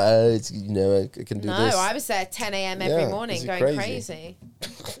 hours and you're like, it's, I can do No, this. I was there at 10 a.m. every Yeah, morning is it going crazy?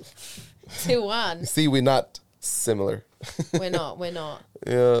 crazy. 2-1. See, we're not similar. We're not.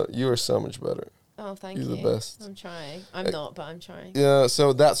 Yeah, you are so much better. Oh, thank You're you. the best. I'm trying. I'm not, but I'm trying. Yeah,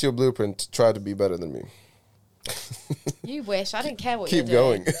 so that's your blueprint. Try to be better than me. You wish. I didn't care what Keep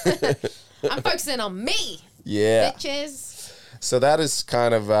you're doing. going. I'm focusing on me, Yeah. bitches. So that is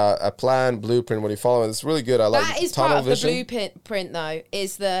kind of a plan, blueprint. When you follow it, it's really good. I like That is tunnel part of vision. the blueprint, though,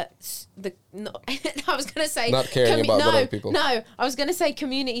 is the no, I was going to say Not caring about what other people. No, I was going to say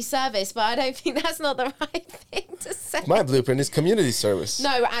community service, but I don't think that's not the right thing to say. My blueprint is community service.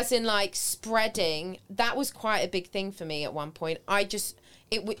 No, as in like spreading. That was quite a big thing for me at one point. I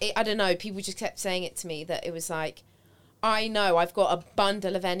don't know. People just kept saying it to me that it was like, I know I've got a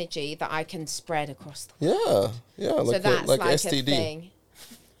bundle of energy that I can spread across the Yeah, yeah, So like that's like like STD. a thing.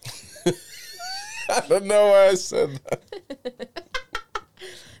 I don't know why I said that.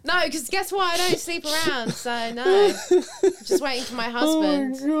 No, because guess what? I don't sleep around, so no. Just waiting for my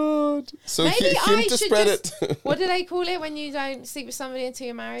husband. Oh God! So Maybe him I to should spread just, it. What do they call it when you don't sleep with somebody until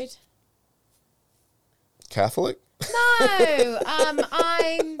you're married? Catholic. No,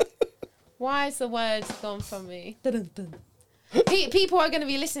 I'm. Why is the word gone from me? People are going to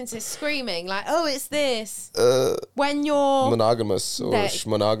be listening to this screaming like, "Oh, it's this." When you're Monogamous or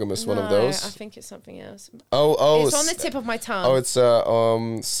monogamous, one of those. I think it's something else. Oh, It's on the tip of my tongue. Oh, it's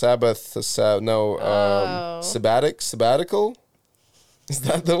Sabbath. Sabbatical. Is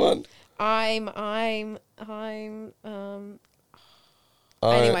that the one?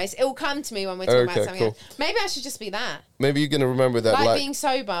 Anyways, it will come to me when we're talking about Okay, something cool. else. Maybe I should just be that. Maybe you're gonna remember that. Like Like, being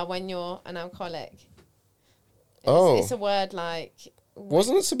sober when you're an alcoholic. oh, It's a word like,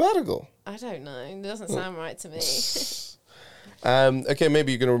 wasn't it sabbatical? I don't know. It doesn't sound right to me. Okay,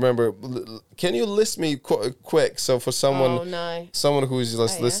 maybe you can remember. Can you list me quick? So for someone, Oh, no. someone who's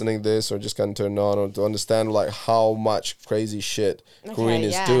just yeah. listening this or just kind of turn on or to understand like how much crazy shit Corinne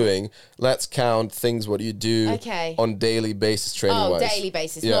is yeah. doing, let's count things what you do Okay. on daily basis training Oh, wise. daily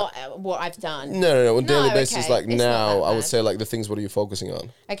basis, Yeah. not what I've done. No. On daily No, basis, okay. like It's not now, that I would bad. say like the things what are you focusing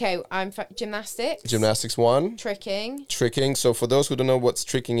on? Okay, I'm gymnastics. Gymnastics 1. Tricking. Tricking. So for those who don't know what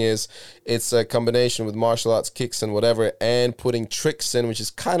tricking is, it's a combination with martial arts, kicks and whatever, and putting tricks in, which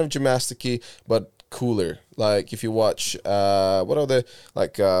is kind of gymnasticy but cooler. Like if you watch, what are the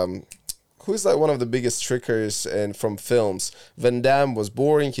like? Who's like one of the biggest trickers from films? Van Damme was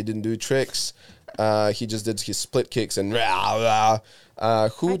boring. He didn't do tricks. He just did his split kicks and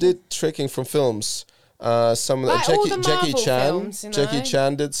who did tricking from films? Some Like all the Jackie Marvel Chan. films, you know? Jackie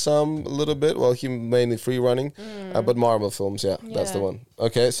Chan did some a little bit. Well, he mainly free running, but Marvel films, that's the Yeah. one.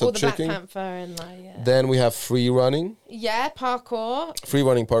 Okay, so All the Black tricking. Panther and like, yeah. Then we have free running, Parkour. free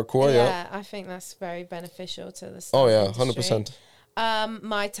running parkour. Yeah. Yeah, I think that's very beneficial to the Oh stunt yeah, industry. 100%.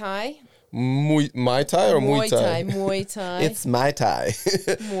 Muay Thai. Mai Tai or Muay Thai? Muay Thai. It's Mai Tai.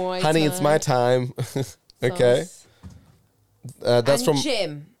 Muay Honey, Thai. it's my time. Okay, Sauce. that's And from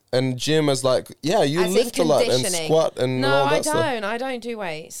gym. and gym is like you As in lift a lot and conditioning. squat and No, all I that stuff. don't. I don't do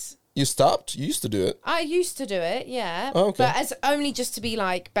weights. You stopped. You used to do it. I used to do it, yeah. Oh, okay. But as only just to be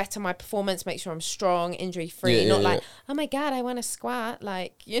like better my performance, make sure I'm strong, injury free, Yeah, not yeah, like, yeah. oh my God, I want to squat.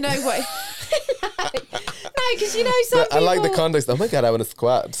 Like, you know what? No, because you know some But I people. like the context. Oh my god, I want to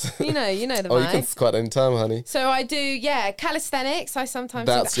squat. You know the Oh, vibe. you can squat anytime, honey. So I do, calisthenics. I sometimes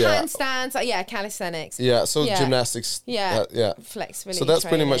That's- do yeah. handstands. Calisthenics. Yeah, so Yeah. gymnastics. Yeah. Yeah. Flexibility. So that's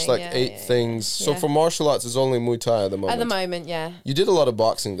pretty much like training, 8 yeah. things. So Yeah. for martial arts, it's only Muay Thai at the moment. At the moment, yeah. You did a lot of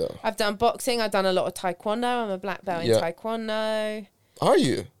boxing though. I've done boxing. I've done a lot of taekwondo. I'm a black belt in Yeah. taekwondo. Are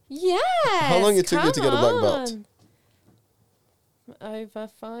you? Yeah. How long it took you to get a black belt? Over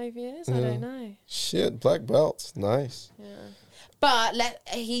 5 years. I don't know. Shit, black belt. Nice. But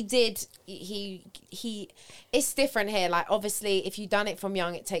he it's different here. Like obviously if you've done it from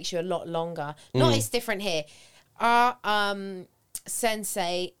young, it takes you a lot longer. Not it's different here. Our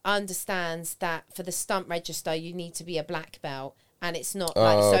sensei understands that for the stunt register you need to be a black belt, and it's not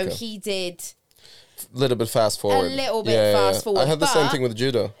like so okay. he did A little bit fast forward. little bit fast forward, I had the same but- thing with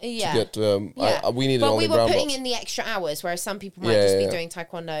judo. Yeah. To get, we needed but only we were brown putting belts. in the extra hours, whereas some people might Yeah, just yeah, be yeah. doing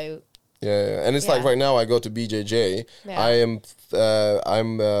taekwondo. Yeah, and it's like Yeah. right now I go to BJJ. Yeah.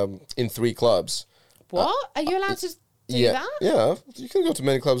 I'm in 3 clubs. What? Are you allowed to do that? Yeah, you can go to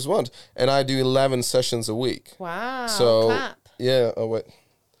many clubs as you want. And I do 11 sessions a week. Wow. So, Clap. yeah,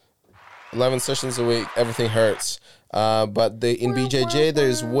 11 sessions a week, everything hurts. But in BJJ,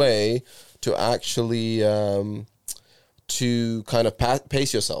 there's way to actually to kind of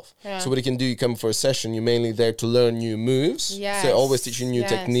pace yourself. Yeah. So what you can do, you come for a session, you're mainly there to learn new moves. Yes. So they always teach you new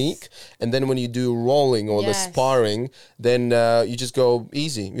technique. And then when you do rolling or the sparring, then you just go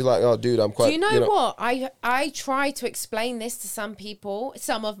easy. You're like, oh, dude, I'm quite... Do you know what? I try to explain this to some people,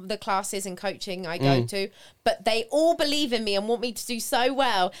 some of the classes and coaching I go to, but they all believe in me and want me to do so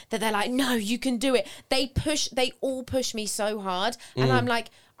well that they're like, no, you can do it. They all push me so hard. And I'm like,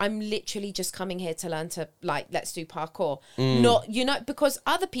 I'm literally just coming here to learn to, like, let's do parkour. Not, because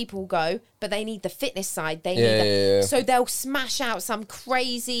other people go, but they need the fitness side. They need So they'll smash out some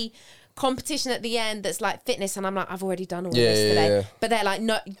crazy competition at the end that's like fitness, and I'm like, I've already done all this today. Yeah. But they're like,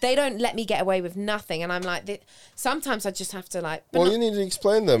 no, they don't let me get away with nothing. And I'm like, sometimes I just have to like... you need to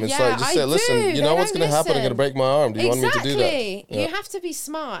explain them. It's like, just say, listen, you know what's going to happen? I'm going to break my arm. Do you want me to do that? You have to be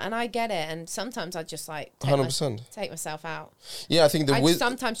smart, and I get it. And sometimes I just like... 100%. Take myself out. Yeah, I think I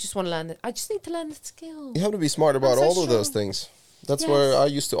sometimes just want to learn... I just need to learn the skill. You have to be smart about all of those things. That's where I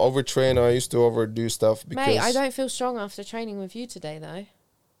used to overtrain. I used to overdo stuff because... Mate, I don't feel strong after training with you today, though.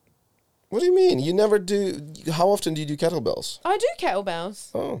 What do you mean? You never do... How often do you do kettlebells? I do kettlebells.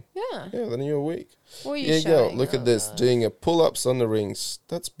 Oh. Yeah. Yeah, then you're weak. What are you Here you go. Look at this. Doing a pull-ups on the rings.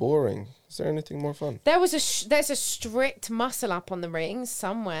 That's boring. Is there anything more fun? There's a strict muscle up on the rings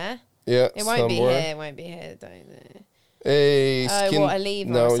somewhere. Yeah, It won't be here. It won't be here, don't it? Hey, what, a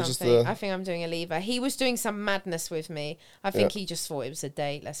lever or something? I think I'm doing a lever. He was doing some madness with me. I think he just thought it was a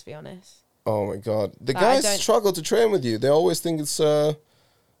date, let's be honest. Oh, my God. The guys struggle to train with you. They always think it's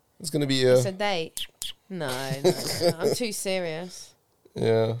going to be It's a date. No. I'm too serious.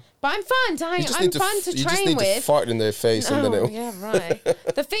 Yeah. But I'm fun. I'm fun to train with. You just need to fart in their face and then it'll... Yeah, right.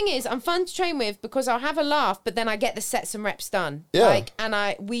 The thing is, I'm fun to train with because I'll have a laugh, but then I get the sets and reps done. Yeah.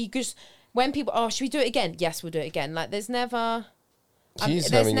 We just... When people, should we do it again? Yes, we'll do it again. Like, there's never... He's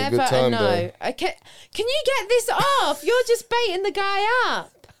having a good time, though. Can you get this off? You're just baiting the guy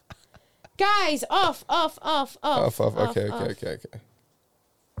up. Guys, off. Okay.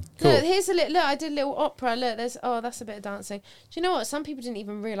 Cool. Look, here's a little... Look, I did a little opera. Look, that's a bit of dancing. Do you know what? Some people didn't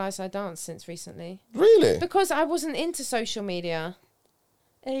even realise I danced since recently. Really? Because I wasn't into social media.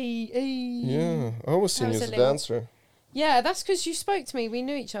 Hey. Yeah, I always seen you as a dancer. Yeah, that's because you spoke to me. We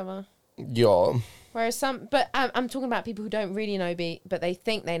knew each other. Yeah. Whereas but I'm talking about people who don't really know me, but they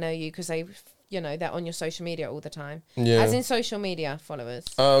think they know you because they're on your social media all the time. Yeah. As in social media followers.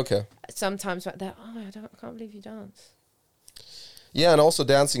 Oh, okay. Sometimes they're, I can't believe you dance. Yeah, and also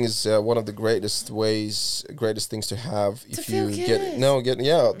dancing is one of the greatest things to have if to you feel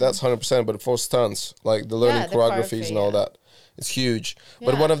get that's 100%. But for stunts, like the learning choreographies and all that, it's huge. Yeah.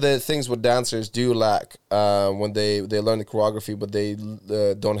 But one of the things what dancers do lack when they learn the choreography, but they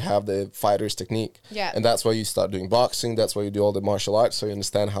don't have the fighter's technique. Yeah, and that's why you start doing boxing. That's why you do all the martial arts, so you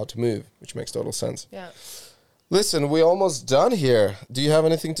understand how to move, which makes total sense. Yeah. Listen, we're almost done here. Do you have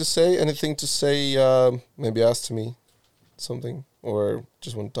anything to say? Maybe ask to me something. Or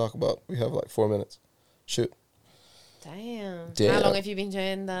just want to talk about? We have like 4 minutes. Shoot. Damn. How long have you been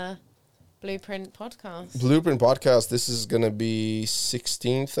doing the Blueprint podcast? Blueprint podcast. This is going to be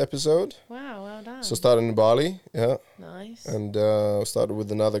 16th episode. Wow, well done. So started in Bali. Yeah. Nice. And started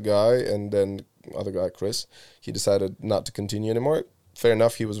with another guy. And then other guy, Chris, he decided not to continue anymore. Fair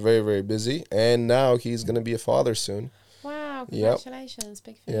enough. He was very, very busy. And now he's going to be a father soon. Wow. Congratulations.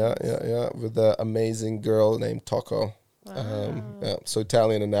 Big things. Yeah. With an amazing girl named Toko. Wow. So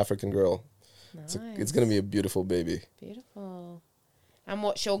Italian and African girl. Nice. It's going to be a beautiful baby. Beautiful. And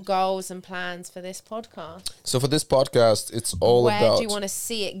what's your goals and plans for this podcast? So for this podcast, it's all about... Where do you want to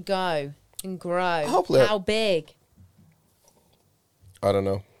see it go and grow? How big? I don't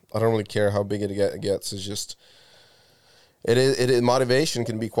know. I don't really care how big it gets. It's just... Motivation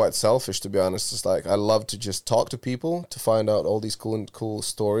can be quite selfish, to be honest. It's like I love to just talk to people to find out all these cool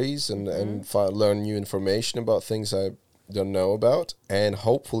stories and learn new information about things I don't know about, and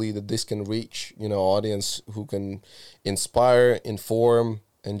hopefully that this can reach audience who can inspire, inform,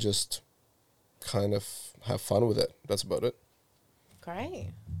 and just kind of have fun with it. That's about it.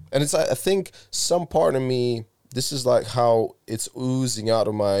 Great. And it's I think some part of me, this is like how it's oozing out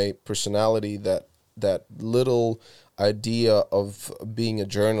of my personality, that little idea of being a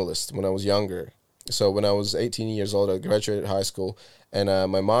journalist when I was younger. So when I was 18 years old, I graduated high school, and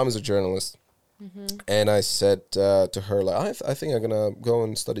my mom is a journalist. And I said to her, like, I think I'm going to go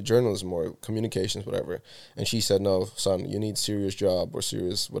and study journalism or communications, whatever. And she said, no, son, you need serious job or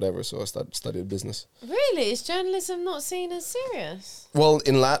serious whatever. So I studied business. Really? Is journalism not seen as serious? Well,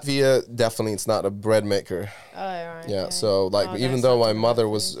 in Latvia, definitely it's not a bread maker. Oh, right. Yeah, okay. so like Oh, even that's though my something mother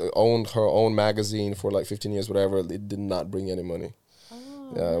like was owned her own magazine for like 15 years, whatever, it did not bring any money.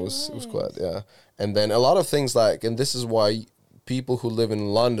 Oh, Yeah, it was quite, yeah. And then a lot of things like, and this is why people who live in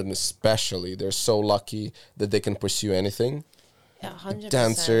London especially, they're so lucky that they can pursue anything. Yeah, 100%.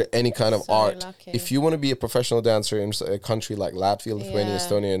 Dancer, any kind of So art. lucky. If you want to be a professional dancer in a country like Latvia, Lithuania, Yeah.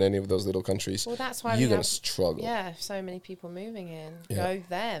 Estonia, and any of those little countries, Well, that's why you're we going have, to struggle. yeah, so many people moving in. Yeah. Go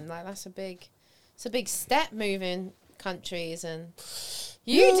them. Like, that's it's a big step moving countries, and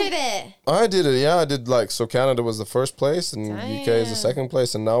you did it. I did it, yeah. I did so Canada was the first place and UK is the Damn. second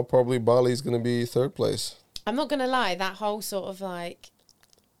place, and now probably Bali is going to be third place. I'm not gonna lie, that whole sort of like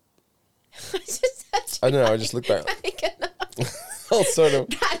I just heard I you don't know, I just looked back. make Oh, sort of.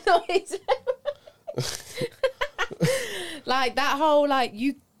 that noise. Like that whole like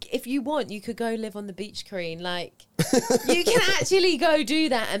you if you want you could go live on the beach, Kareen. Like you can actually go do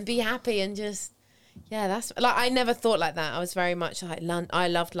that and be happy and just that's like I never thought like that. I was very much like I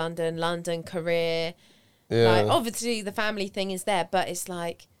loved London career. Yeah. Like obviously the family thing is there, but it's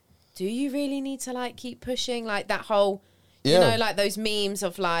like, do you really need to like keep pushing? Like that whole, you know, like those memes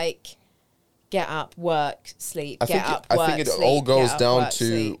of like, get up, work, sleep, I get think up, I work, think it sleep, all goes get up, down work, to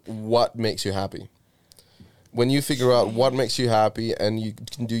sleep. what makes you happy. When you figure out what makes you happy and you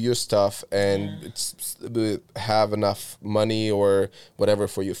can do your stuff and have enough money or whatever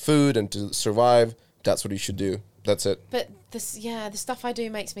for your food and to survive, that's what you should do. That's it. But the stuff I do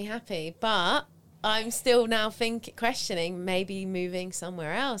makes me happy. But I'm still now questioning maybe moving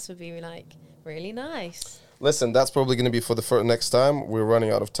somewhere else would be like really nice. Listen, that's probably going to be for the next time. We're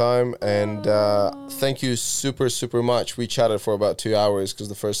running out of time. And thank you super, super much. We chatted for about 2 hours because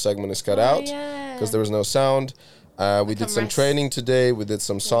the first segment is cut out because there was no sound. We did some training today. We did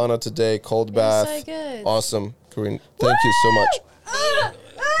some sauna today, cold bath. So good. Awesome. Kareen, thank you so much.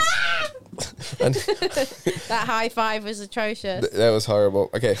 And That high five was atrocious. that was horrible.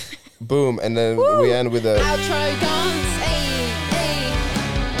 Okay, boom. And then we end with a... Outro dance. Hey,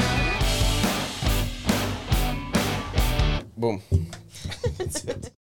 Boom.